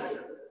fellowship.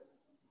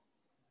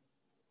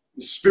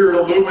 The Spirit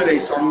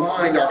illuminates our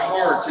mind, our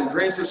hearts, and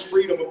grants us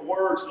freedom of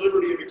words,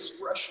 liberty of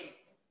expression.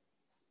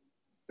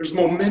 There's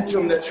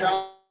momentum that's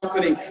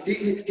happening.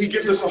 He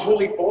gives us a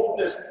holy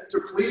boldness to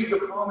plead the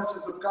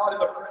promises of God in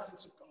the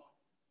presence of God.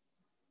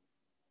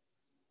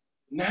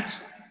 And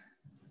that's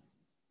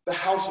the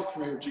house of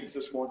prayer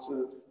Jesus wants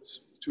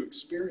us to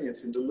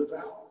experience and to live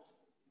out.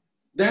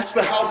 That's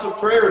the house of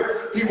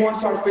prayer He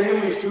wants our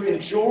families to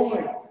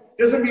enjoy.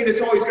 Doesn't mean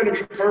it's always going to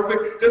be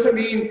perfect. Doesn't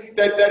mean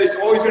that it's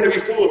always going to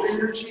be full of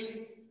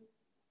energy.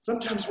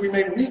 Sometimes we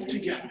may weep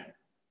together.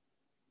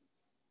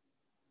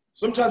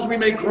 Sometimes we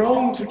may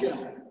groan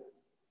together.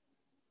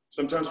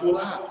 Sometimes we'll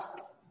laugh.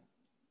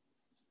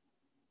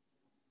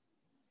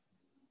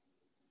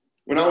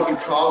 When I was in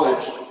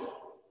college,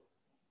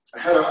 I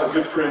had a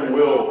good friend,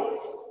 Will.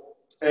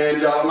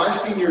 And my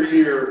senior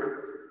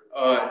year,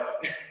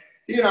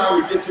 he and I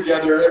would get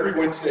together every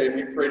Wednesday and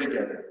we'd pray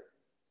together.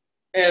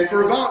 And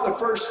for about the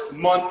first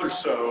month or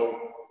so,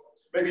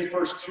 maybe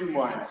first 2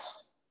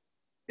 months,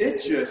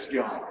 it just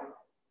got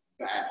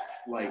bad,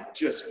 like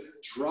just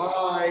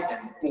dry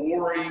and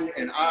boring.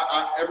 And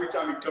I every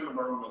time he'd come to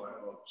my room, I'm like,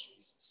 oh,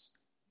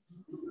 Jesus.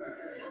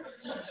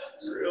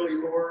 Really,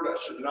 Lord, I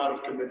should not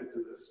have committed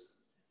to this.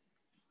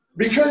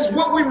 Because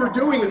what we were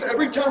doing is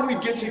every time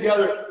we'd get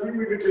together,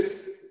 we would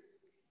just,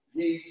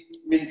 me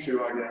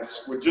too, I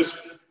guess, would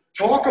just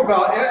talk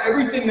about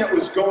everything that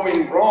was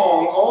going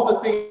wrong, all the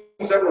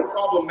things that were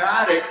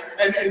problematic,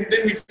 and then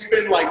we'd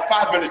spend like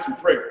 5 minutes in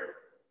prayer.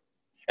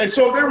 And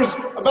so there was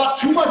about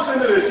 2 months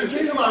into this, he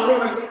came to my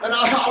room, and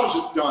I was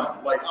just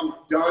done. Like, I'm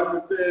done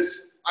with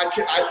this. I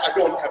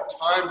don't have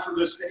time for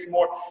this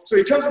anymore. So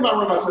he comes to my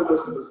room, I said,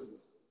 listen.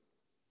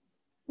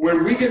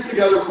 When we get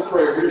together for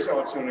prayer, here's how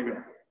it's going to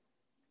go.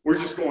 We're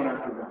just going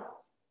after God.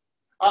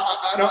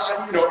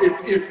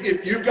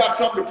 If you've got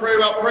something to pray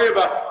about,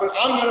 but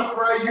I'm going to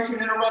pray. You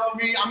can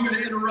interrupt me. I'm going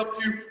to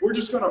interrupt you. We're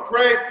just going to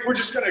pray. We're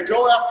just going to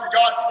go after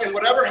God, and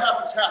whatever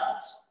happens,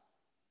 happens.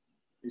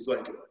 He's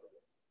like, are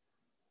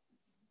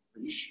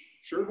you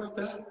sure about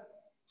that?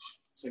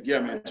 It's like, yeah,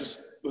 man,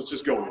 let's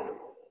just go with it.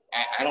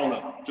 I don't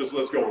know. Just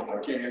let's go with it. I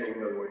can't handle it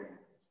the other way.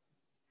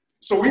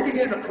 So we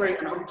began to pray,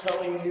 and I'm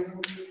telling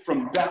you,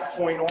 from that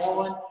point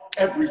on,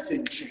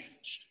 everything changed.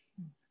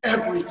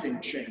 Everything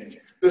changed.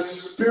 The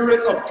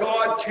Spirit of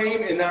God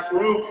came in that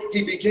room.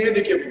 He began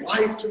to give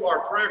life to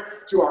our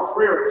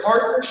prayer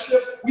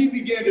partnership. We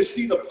began to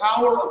see the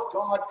power of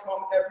God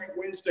come every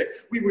Wednesday.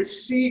 We would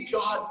see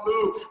God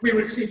move. We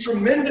would see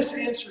tremendous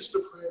answers to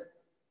prayer.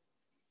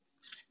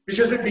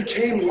 Because it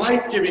became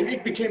life-giving.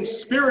 It became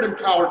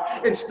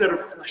Spirit-empowered instead of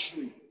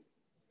fleshly.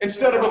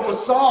 Instead of a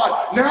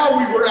facade, now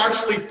we were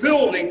actually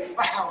building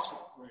a house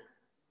of prayer.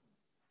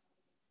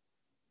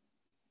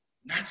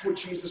 And that's what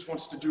Jesus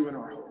wants to do in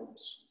our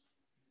homes.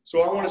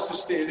 So I want us to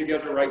stand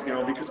together right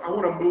now because I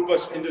want to move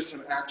us into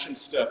some action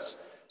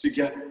steps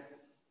together.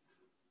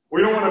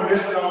 We don't want to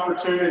miss an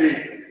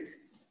opportunity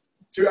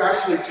to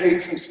actually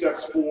take some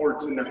steps forward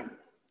tonight.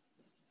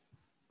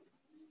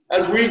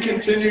 As we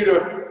continue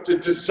to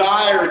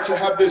desire, to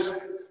have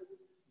this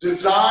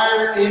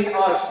desire in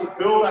us to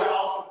build a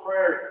house of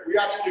prayer, we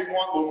actually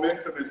want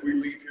momentum as we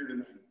leave here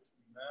tonight.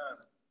 Amen.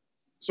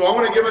 So I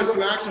want to give us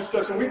some action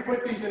steps, and we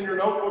put these in your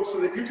notebook so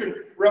that you can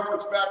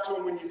reference back to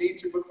them when you need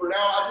to. But for now,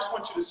 I just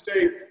want you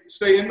to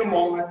stay in the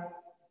moment.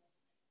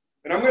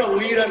 And I'm going to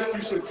lead us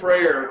through some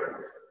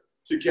prayer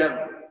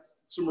together,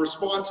 some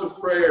responsive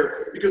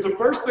prayer. Because the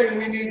first thing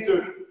we need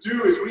to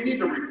do is we need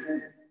to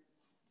repent.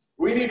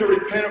 We need to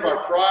repent of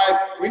our pride.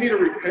 We need to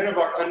repent of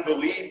our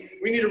unbelief.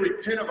 We need to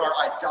repent of our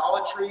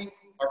idolatry,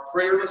 our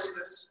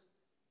prayerlessness.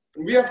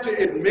 And we have to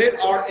admit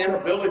our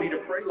inability to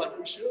pray like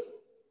we should.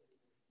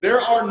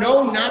 There are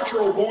no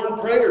natural born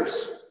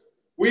prayers.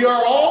 We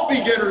are all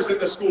beginners in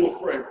the school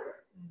of prayer.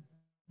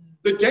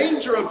 The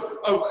danger of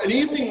an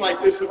evening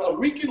like this, of a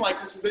weekend like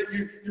this, is that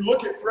you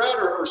look at Fred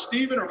or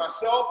Stephen or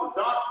myself or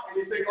Doc and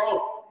you think,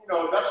 oh,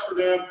 that's for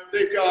them.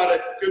 They've got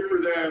it. Good for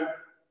them.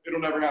 It'll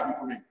never happen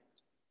for me.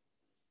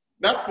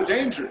 That's the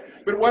danger.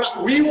 But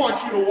what we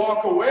want you to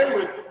walk away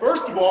with,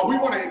 first of all, we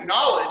want to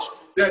acknowledge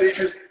that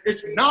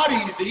it's not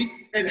easy.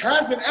 It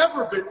hasn't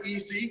ever been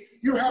easy.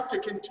 You have to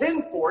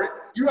contend for it.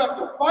 You have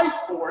to fight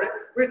for it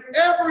with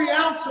every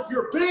ounce of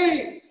your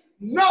being.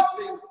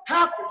 Nothing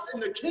happens in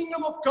the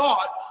kingdom of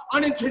God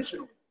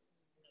unintentionally.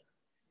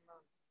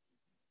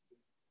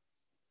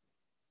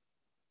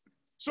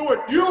 So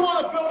if you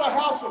want to build a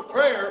house of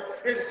prayer,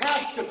 it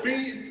has to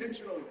be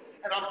intentionally.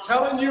 And I'm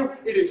telling you,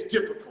 it is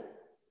difficult.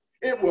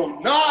 It will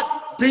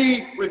not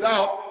be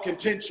without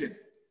contention.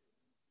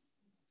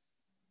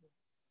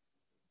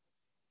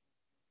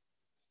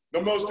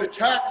 The most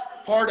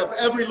attacked part of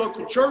every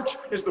local church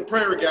is the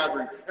prayer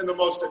gathering, and the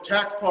most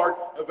attacked part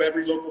of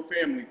every local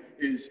family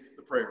is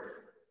the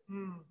prayer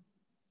gathering.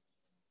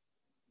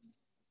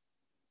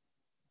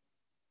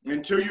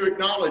 Until you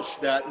acknowledge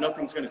that,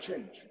 nothing's going to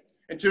change.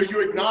 Until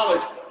you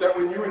acknowledge that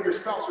when you and your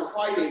spouse are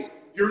fighting,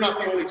 you're not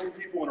the only two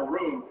people in a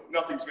room,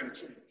 nothing's going to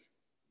change.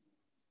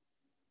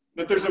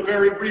 That there's a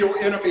very real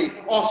enemy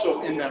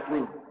also in that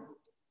room.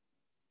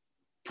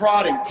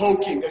 Prodding,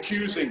 poking,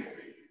 accusing,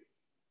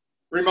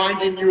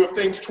 reminding you of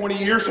things 20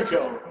 years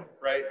ago,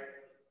 right?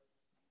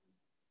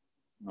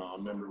 No, I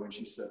remember when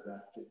she said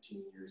that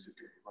 15 years ago.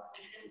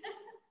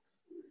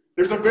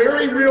 There's a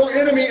very real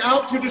enemy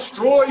out to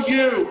destroy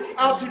you,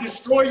 out to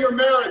destroy your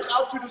marriage,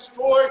 out to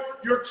destroy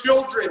your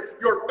children,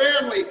 your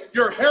family,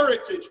 your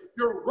heritage,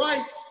 your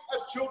rights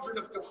as children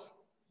of God.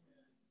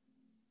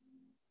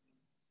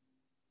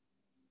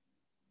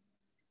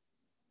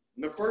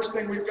 And the first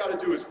thing we've got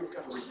to do is we've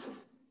got to repent.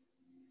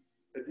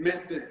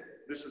 Admit that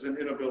this is an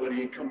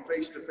inability and come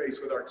face to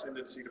face with our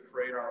tendency to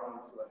pray in our own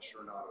flesh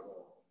or not at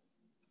all.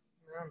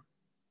 Yeah.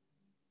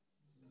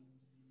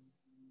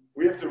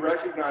 We have to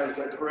recognize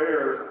that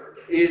prayer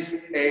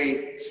is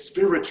a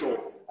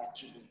spiritual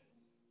activity.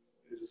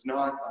 It is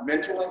not a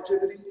mental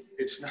activity.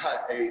 It's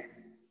not a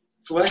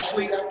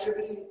fleshly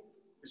activity.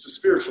 It's a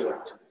spiritual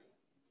activity.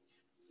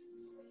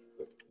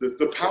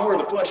 The power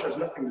of the flesh has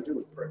nothing to do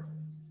with prayer.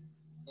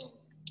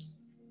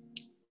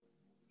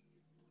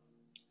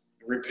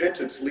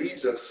 Repentance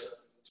leads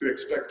us to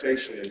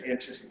expectation and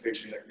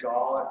anticipation that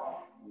God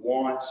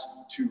wants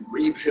to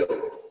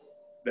rebuild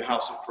the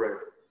house of prayer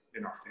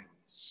in our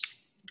families.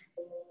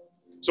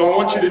 So I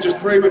want you to just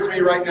pray with me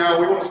right now.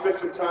 We want to spend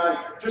some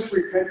time just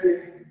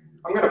repenting.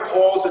 I'm going to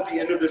pause at the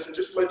end of this and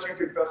just let you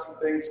confess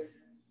some things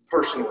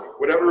personally,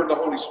 whatever the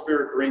Holy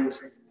Spirit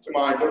brings to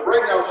mind. But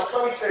right now, just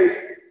let me take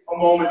a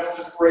moment to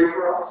just pray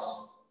for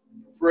us.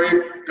 Pray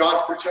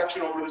God's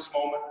protection over this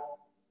moment.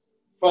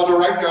 Father,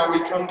 right now we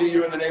come to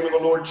you in the name of the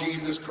Lord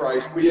Jesus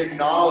Christ. We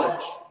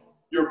acknowledge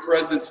your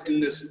presence in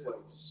this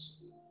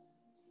place.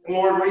 And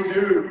Lord, we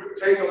do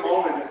take a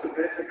moment to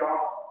submit to God.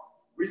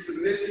 We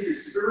submit to you,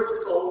 spirit,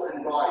 soul,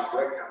 and body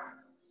right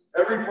now.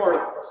 Every part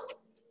of us.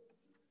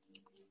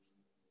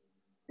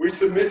 We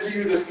submit to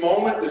you this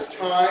moment, this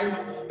time,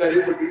 that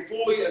it would be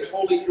fully and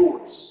wholly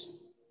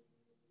yours.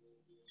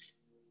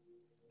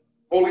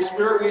 Holy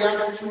Spirit, we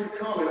ask that you would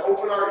come and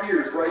open our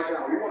ears right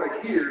now. We want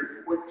to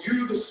hear what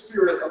you, the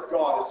Spirit of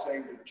God, is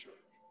saying to the church,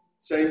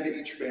 saying to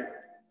each family.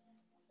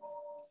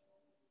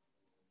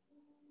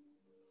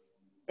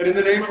 And in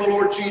the name of the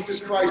Lord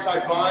Jesus Christ,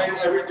 I bind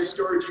every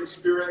discouraging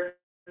spirit,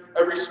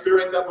 every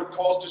spirit that would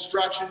cause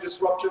distraction,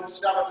 disruption,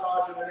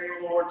 sabotage. In the name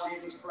of the Lord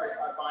Jesus Christ,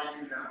 I bind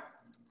you now.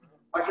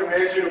 I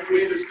command you to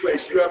flee this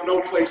place. You have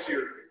no place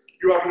here.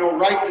 You have no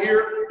right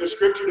here. The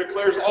scripture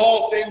declares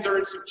all things are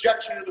in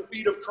subjection to the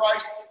feet of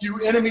Christ. You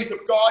enemies of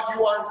God,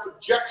 you are in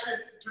subjection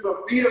to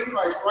the feet of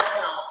Christ right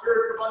now.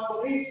 Spirits of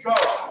unbelief, go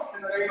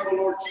in the name of the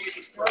Lord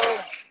Jesus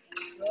Christ.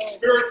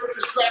 Spirits of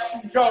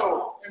distraction,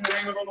 go in the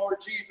name of the Lord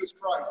Jesus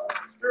Christ.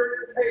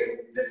 Spirits of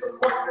hate,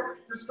 disappointment,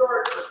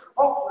 discouragement,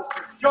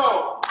 hopelessness,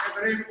 go in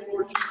the name of the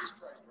Lord Jesus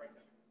Christ right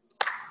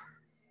now.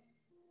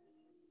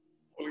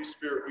 Holy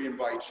Spirit, we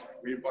invite you.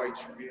 We invite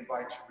you. We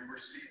invite you. We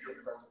receive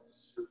your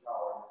presence, your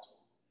power in this one.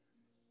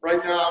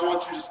 Right now, I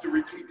want you just to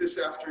repeat this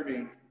after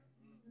me.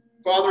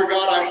 Father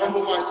God, I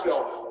humble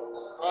myself.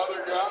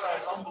 Father God, I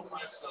humble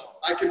myself.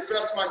 I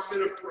confess my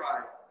sin of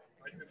pride.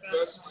 I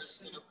confess my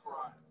sin of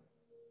pride.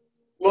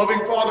 Loving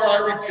Father,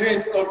 I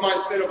repent of my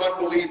sin of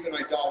unbelief and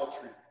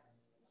idolatry.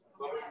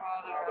 Loving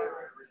Father, I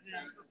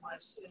repent of my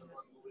sin of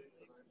unbelief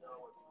and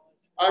idolatry.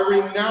 I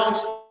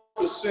renounce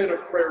the sin of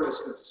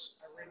prayerlessness.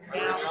 I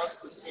renounce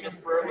the sin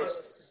of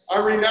prayerlessness.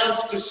 I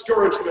renounce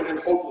discouragement and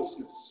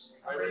hopelessness.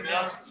 I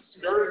renounce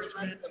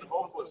discouragement and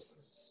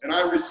hopelessness. And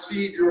I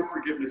receive your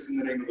forgiveness in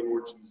the name of the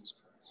Lord Jesus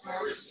Christ.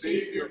 I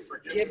receive your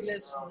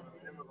forgiveness in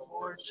the name of the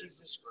Lord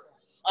Jesus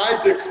Christ. I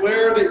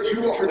declare that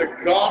you are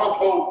the God of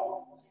hope.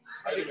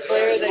 I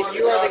declare that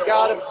you are the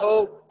God of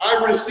hope.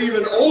 I receive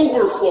an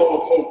overflow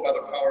of hope by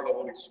the power of the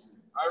Holy Spirit.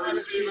 I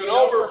receive an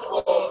overflow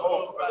of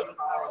hope by the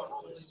power of the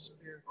Holy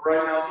Spirit.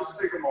 Right now, just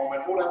take a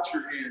moment, hold out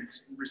your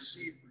hands, and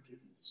receive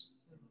forgiveness.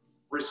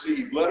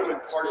 Receive. Let him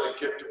impart the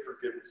gift of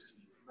forgiveness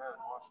to you.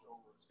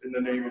 In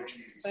the name of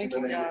Jesus. Thank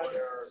in the you, name God. of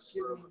Jesus.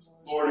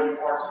 Lord,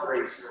 impart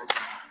grace.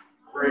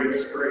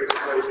 Grace, grace,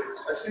 grace.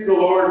 I see the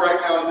Lord right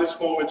now in this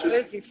moment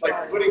just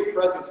like putting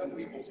presents in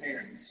people's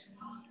hands.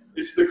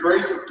 It's the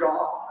grace of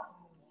God.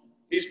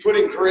 He's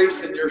putting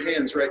grace in your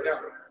hands right now.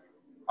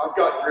 I've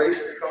got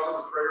grace to cover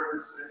the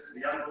prayerlessness,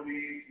 the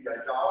unbelief, the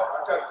idolatry.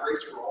 I've got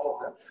grace for all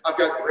of them. I've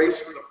got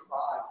grace for the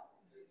pride.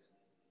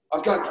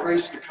 I've got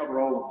grace to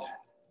cover all of that.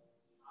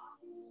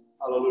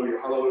 Hallelujah,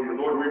 hallelujah.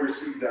 Lord, we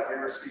receive that. We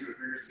receive it.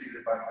 We receive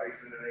it by faith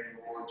in the name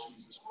of the Lord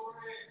Jesus Christ.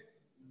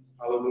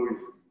 Hallelujah.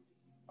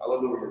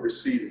 Hallelujah.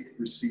 Receive it.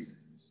 Receive it.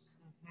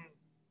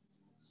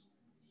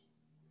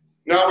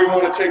 Now we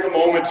want to take a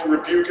moment to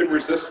rebuke and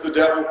resist the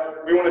devil.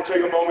 We want to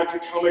take a moment to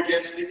come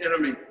against the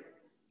enemy.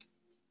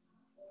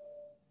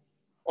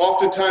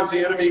 Oftentimes the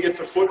enemy gets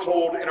a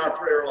foothold in our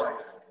prayer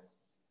life.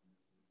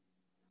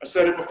 I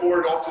said it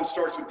before, it often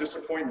starts with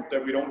disappointment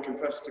that we don't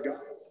confess to God.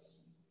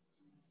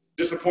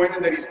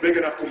 Disappointment that he's big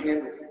enough to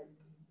handle.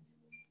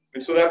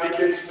 And so that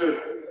begins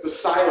to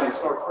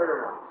silence our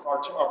prayer life.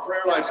 Our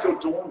prayer lives go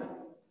dormant.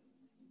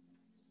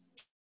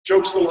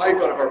 Chokes the life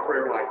out of our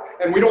prayer life.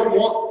 And we don't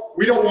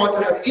want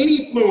to have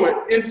any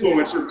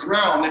influence or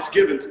ground that's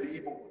given to the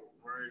evil one.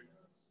 Right.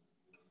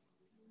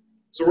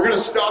 So we're going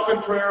to stop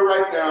in prayer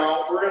right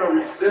now. We're going to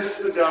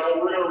resist the devil.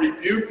 We're going to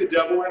rebuke the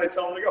devil. We're going to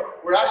tell him to go.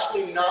 We're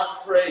actually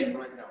not praying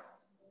right now.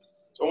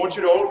 So I want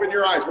you to open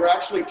your eyes. We're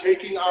actually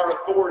taking our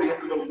authority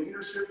under the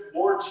leadership,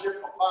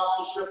 lordship,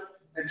 apostleship,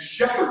 and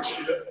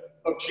shepherdship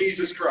of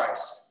Jesus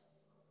Christ.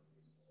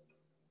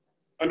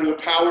 Under the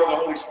power of the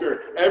Holy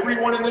Spirit.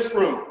 Everyone in this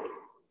room,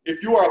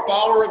 if you are a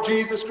follower of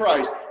Jesus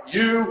Christ,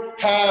 you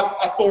have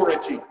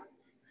authority.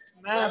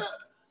 Amen.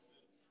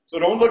 So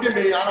don't look at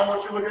me. I don't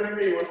want you looking at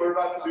me when we're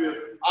about to do this.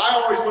 I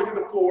always look at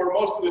the floor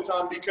most of the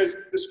time because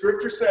the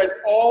scripture says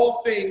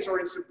all things are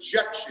in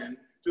subjection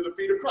to the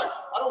feet of Christ.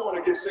 I don't want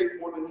to give Satan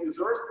more than he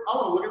deserves. I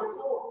want to look at the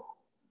floor.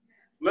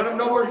 Let him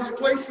know where his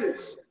place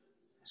is.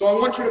 So I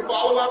want you to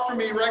follow after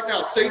me right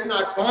now. Satan,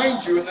 I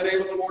bind you in the name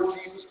of the Lord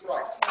Jesus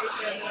Christ.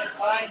 Satan, I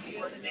bind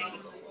you in the name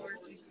of the Lord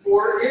Jesus Christ.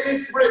 For it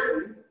is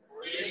written,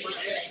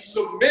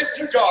 submit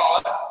to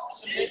God,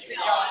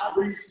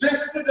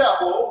 resist the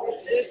devil,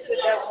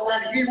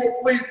 and he will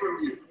flee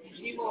from you.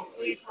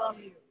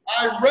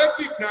 I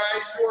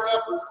recognize your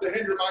efforts to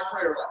hinder my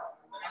prayer life.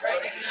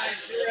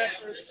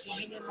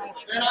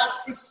 And I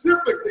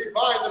specifically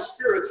bind the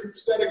spirits you've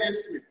set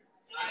against me.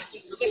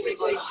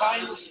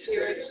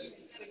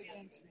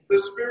 The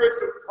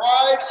spirits of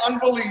pride,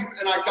 unbelief,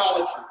 and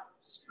idolatry.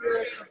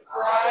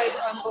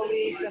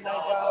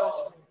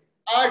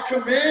 I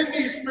command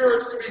these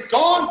spirits to be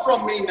gone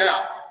from me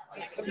now.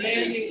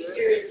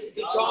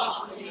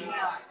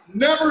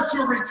 Never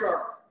to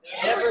return.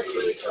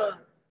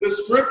 The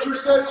scripture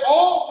says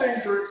all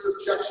things are in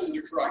subjection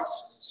to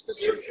Christ.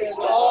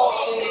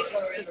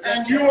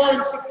 And you are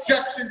in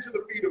subjection to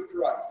the feet of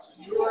Christ.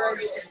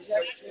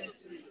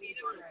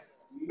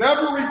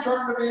 Never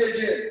return to me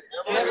again.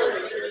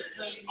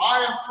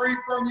 I am free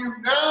from you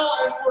now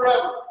and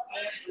forever.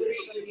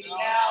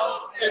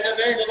 In the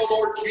name of the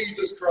Lord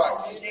Jesus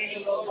Christ.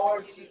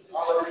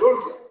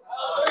 Hallelujah.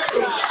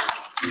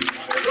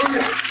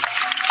 Hallelujah.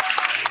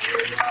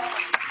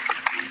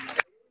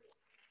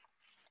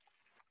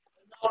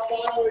 Now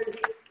finally,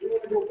 we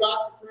want to go back to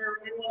prayer.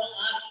 We want to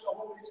ask the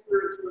Holy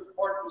Spirit to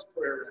impart His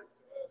prayer to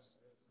us,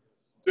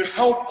 to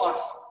help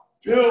us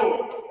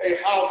build a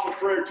house of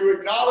prayer, to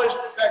acknowledge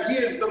that He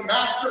is the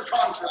master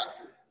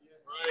contractor.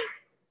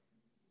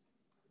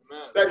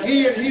 Right. That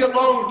He and He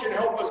alone can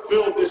help us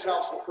build this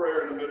house of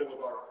prayer in the middle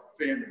of our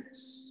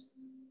families.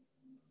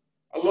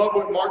 I love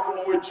what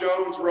Martin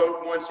Lloyd-Jones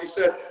wrote once. He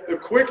said, the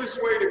quickest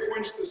way to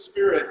quench the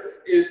Spirit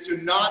is to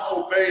not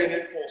obey an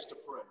impulse to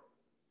pray.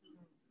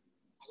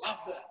 I love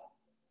that.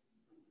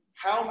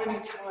 How many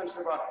times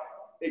have I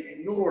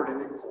ignored an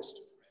impulse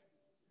to pray?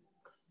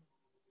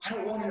 I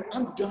don't want to,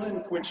 I'm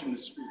done quenching the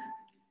Spirit.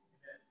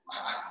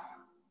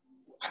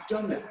 I've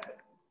done that.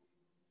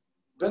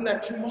 Done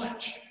that too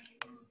much.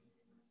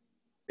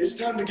 It's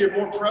time to give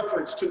more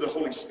preference to the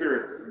Holy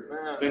Spirit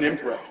than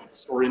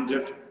impreference or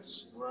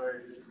indifference.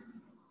 Right.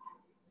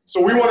 So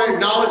we want to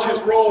acknowledge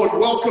His role and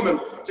welcome Him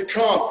to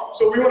come.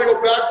 So we want to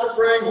go back to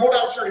praying. Hold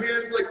out your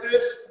hands like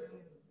this.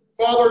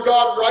 Father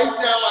God, right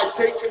now I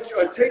take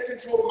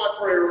control of my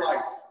prayer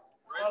life.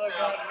 Father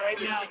God,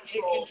 right now I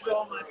take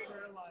control of my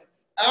prayer life.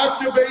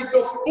 Activate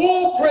the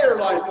full prayer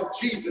life of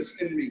Jesus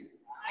in me.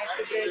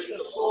 Activate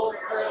the full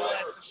prayer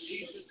life of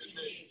Jesus in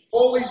me.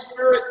 Holy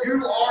Spirit,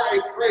 you are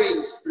a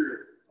praying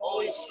spirit.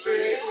 Holy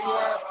Spirit, you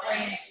are a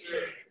praying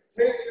spirit.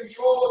 Take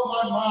control of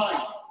my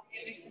mind.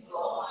 Take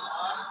control of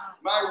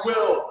my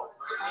will,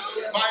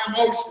 my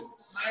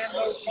emotions,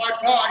 my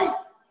body,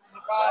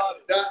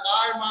 that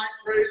I might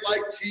pray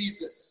like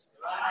Jesus.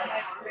 I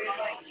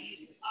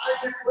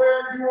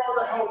declare you are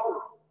the helper.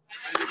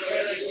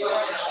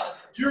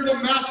 You're the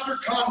master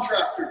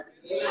contractor.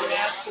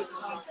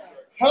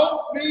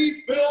 Help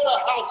me build a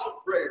house of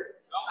prayer.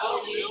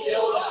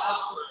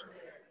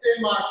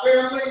 In my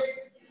family,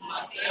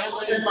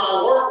 in my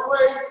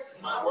workplace,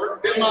 in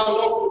my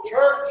local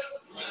church,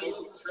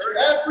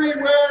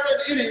 everywhere and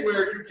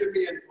anywhere you give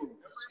me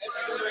influence.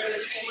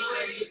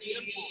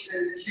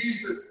 In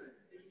Jesus' name.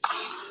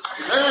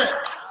 Amen.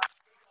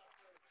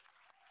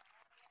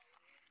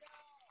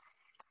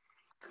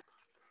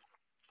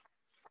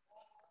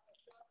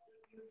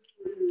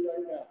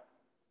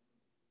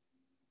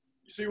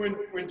 You see,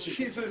 when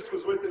Jesus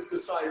was with His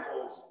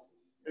disciples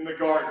in the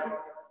garden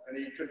and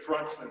He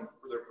confronts them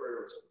for their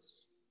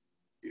prayerlessness,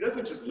 He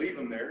doesn't just leave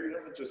them there. He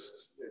doesn't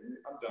just,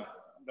 I'm done.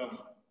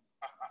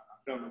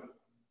 Done with it.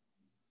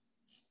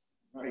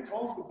 Now He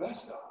calls the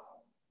best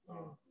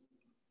out.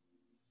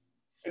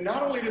 And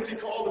not only does he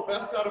call the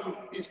best out of them,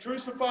 he's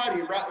crucified,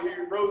 he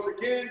rose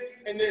again,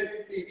 and then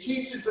he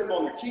teaches them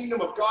on the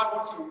kingdom of God.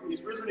 Once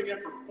he's risen again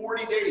for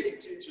 40 days, he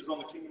teaches on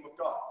the kingdom of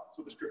God. That's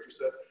what the scripture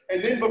says.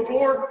 And then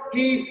before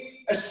he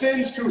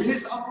ascends to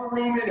his upper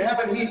room in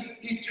heaven,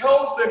 he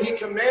tells them, he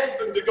commands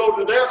them to go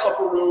to their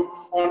upper room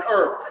on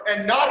earth.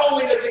 And not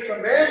only does he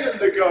command them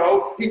to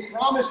go, he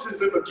promises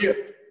them a gift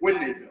when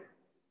they go.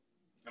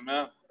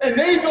 Amen. And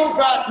they go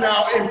back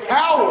now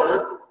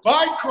empowered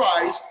by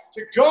Christ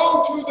to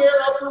go to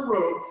their upper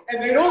room,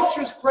 and they don't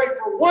just pray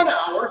for 1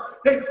 hour,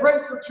 they pray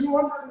for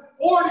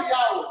 240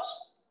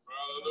 hours.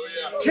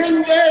 Hallelujah.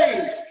 10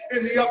 days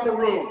in the upper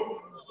room.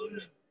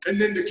 Hallelujah. And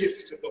then the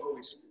gift of the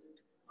Holy Spirit.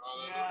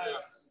 Hallelujah.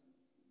 Yes.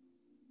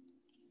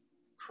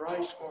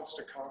 Christ wants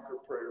to conquer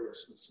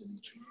prayerlessness in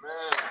each of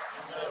us.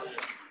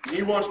 Amen.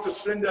 He wants to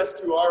send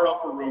us to our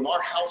upper room,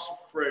 our house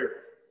of prayer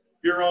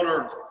here on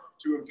earth,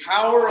 to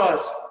empower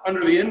us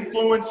under the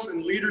influence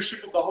and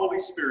leadership of the Holy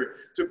Spirit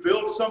to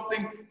build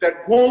something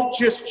that won't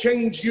just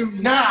change you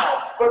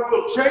now, but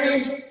will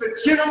change the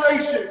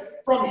generations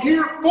from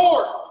here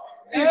forth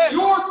in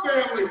your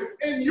family,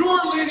 in your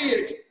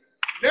lineage,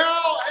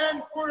 now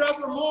and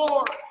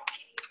forevermore.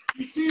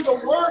 You see,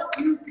 the work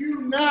you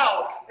do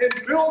now in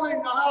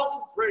building the house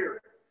of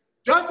prayer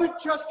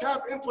doesn't just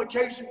have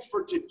implications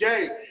for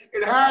today.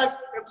 It has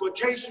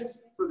implications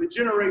for the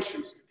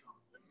generations to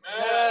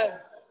come. Amen.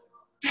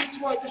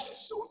 That's why this is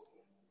so important.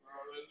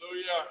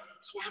 Hallelujah.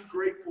 That's why I'm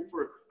grateful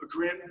for a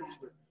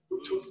grandfather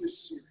who took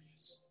this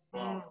serious,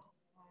 Wow.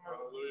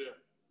 Hallelujah.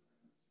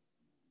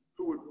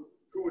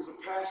 who was a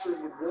pastor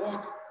and would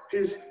walk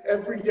his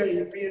every day.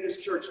 He'd be in his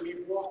church and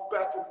he'd walk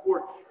back and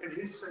forth in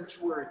his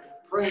sanctuary,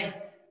 praying,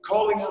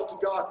 calling out to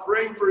God,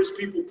 praying for his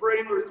people,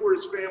 praying for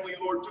his family.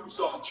 Lord, do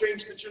something,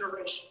 change the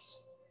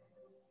generations.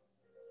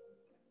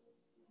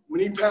 When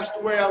he passed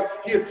away,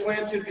 he had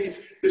planted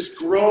this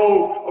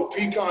grove of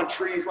pecan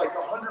trees, like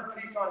 100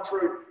 pecan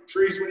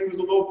trees when he was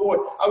a little boy.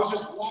 I was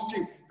just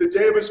walking the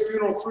day of his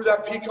funeral through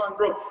that pecan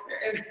grove,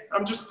 and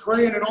I'm just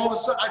praying, and all of a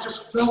sudden, I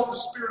just felt the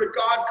Spirit of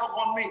God come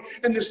on me,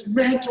 and this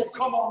mantle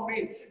come on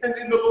me. And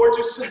then the Lord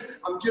just said,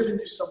 I'm giving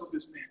you some of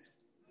his mantle.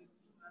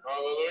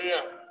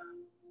 Hallelujah.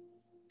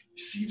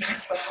 You see,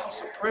 that's the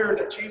house of prayer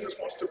that Jesus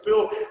wants to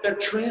build,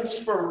 that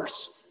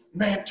transfers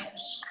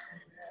mantles.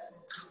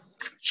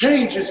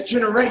 Changes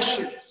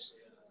generations.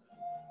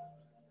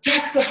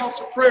 That's the house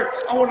of prayer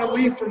I want to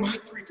leave for my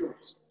 3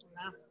 girls.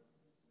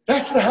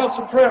 That's the house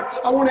of prayer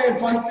I want to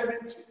invite them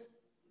into.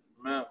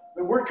 Amen.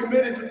 And we're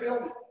committed to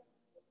building.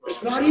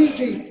 It's not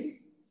easy.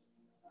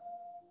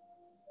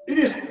 It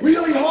is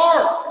really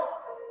hard.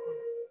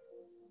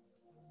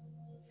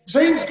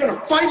 Satan's going to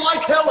fight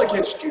like hell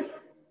against you.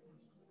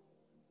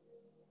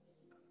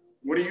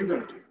 What are you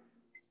going to do?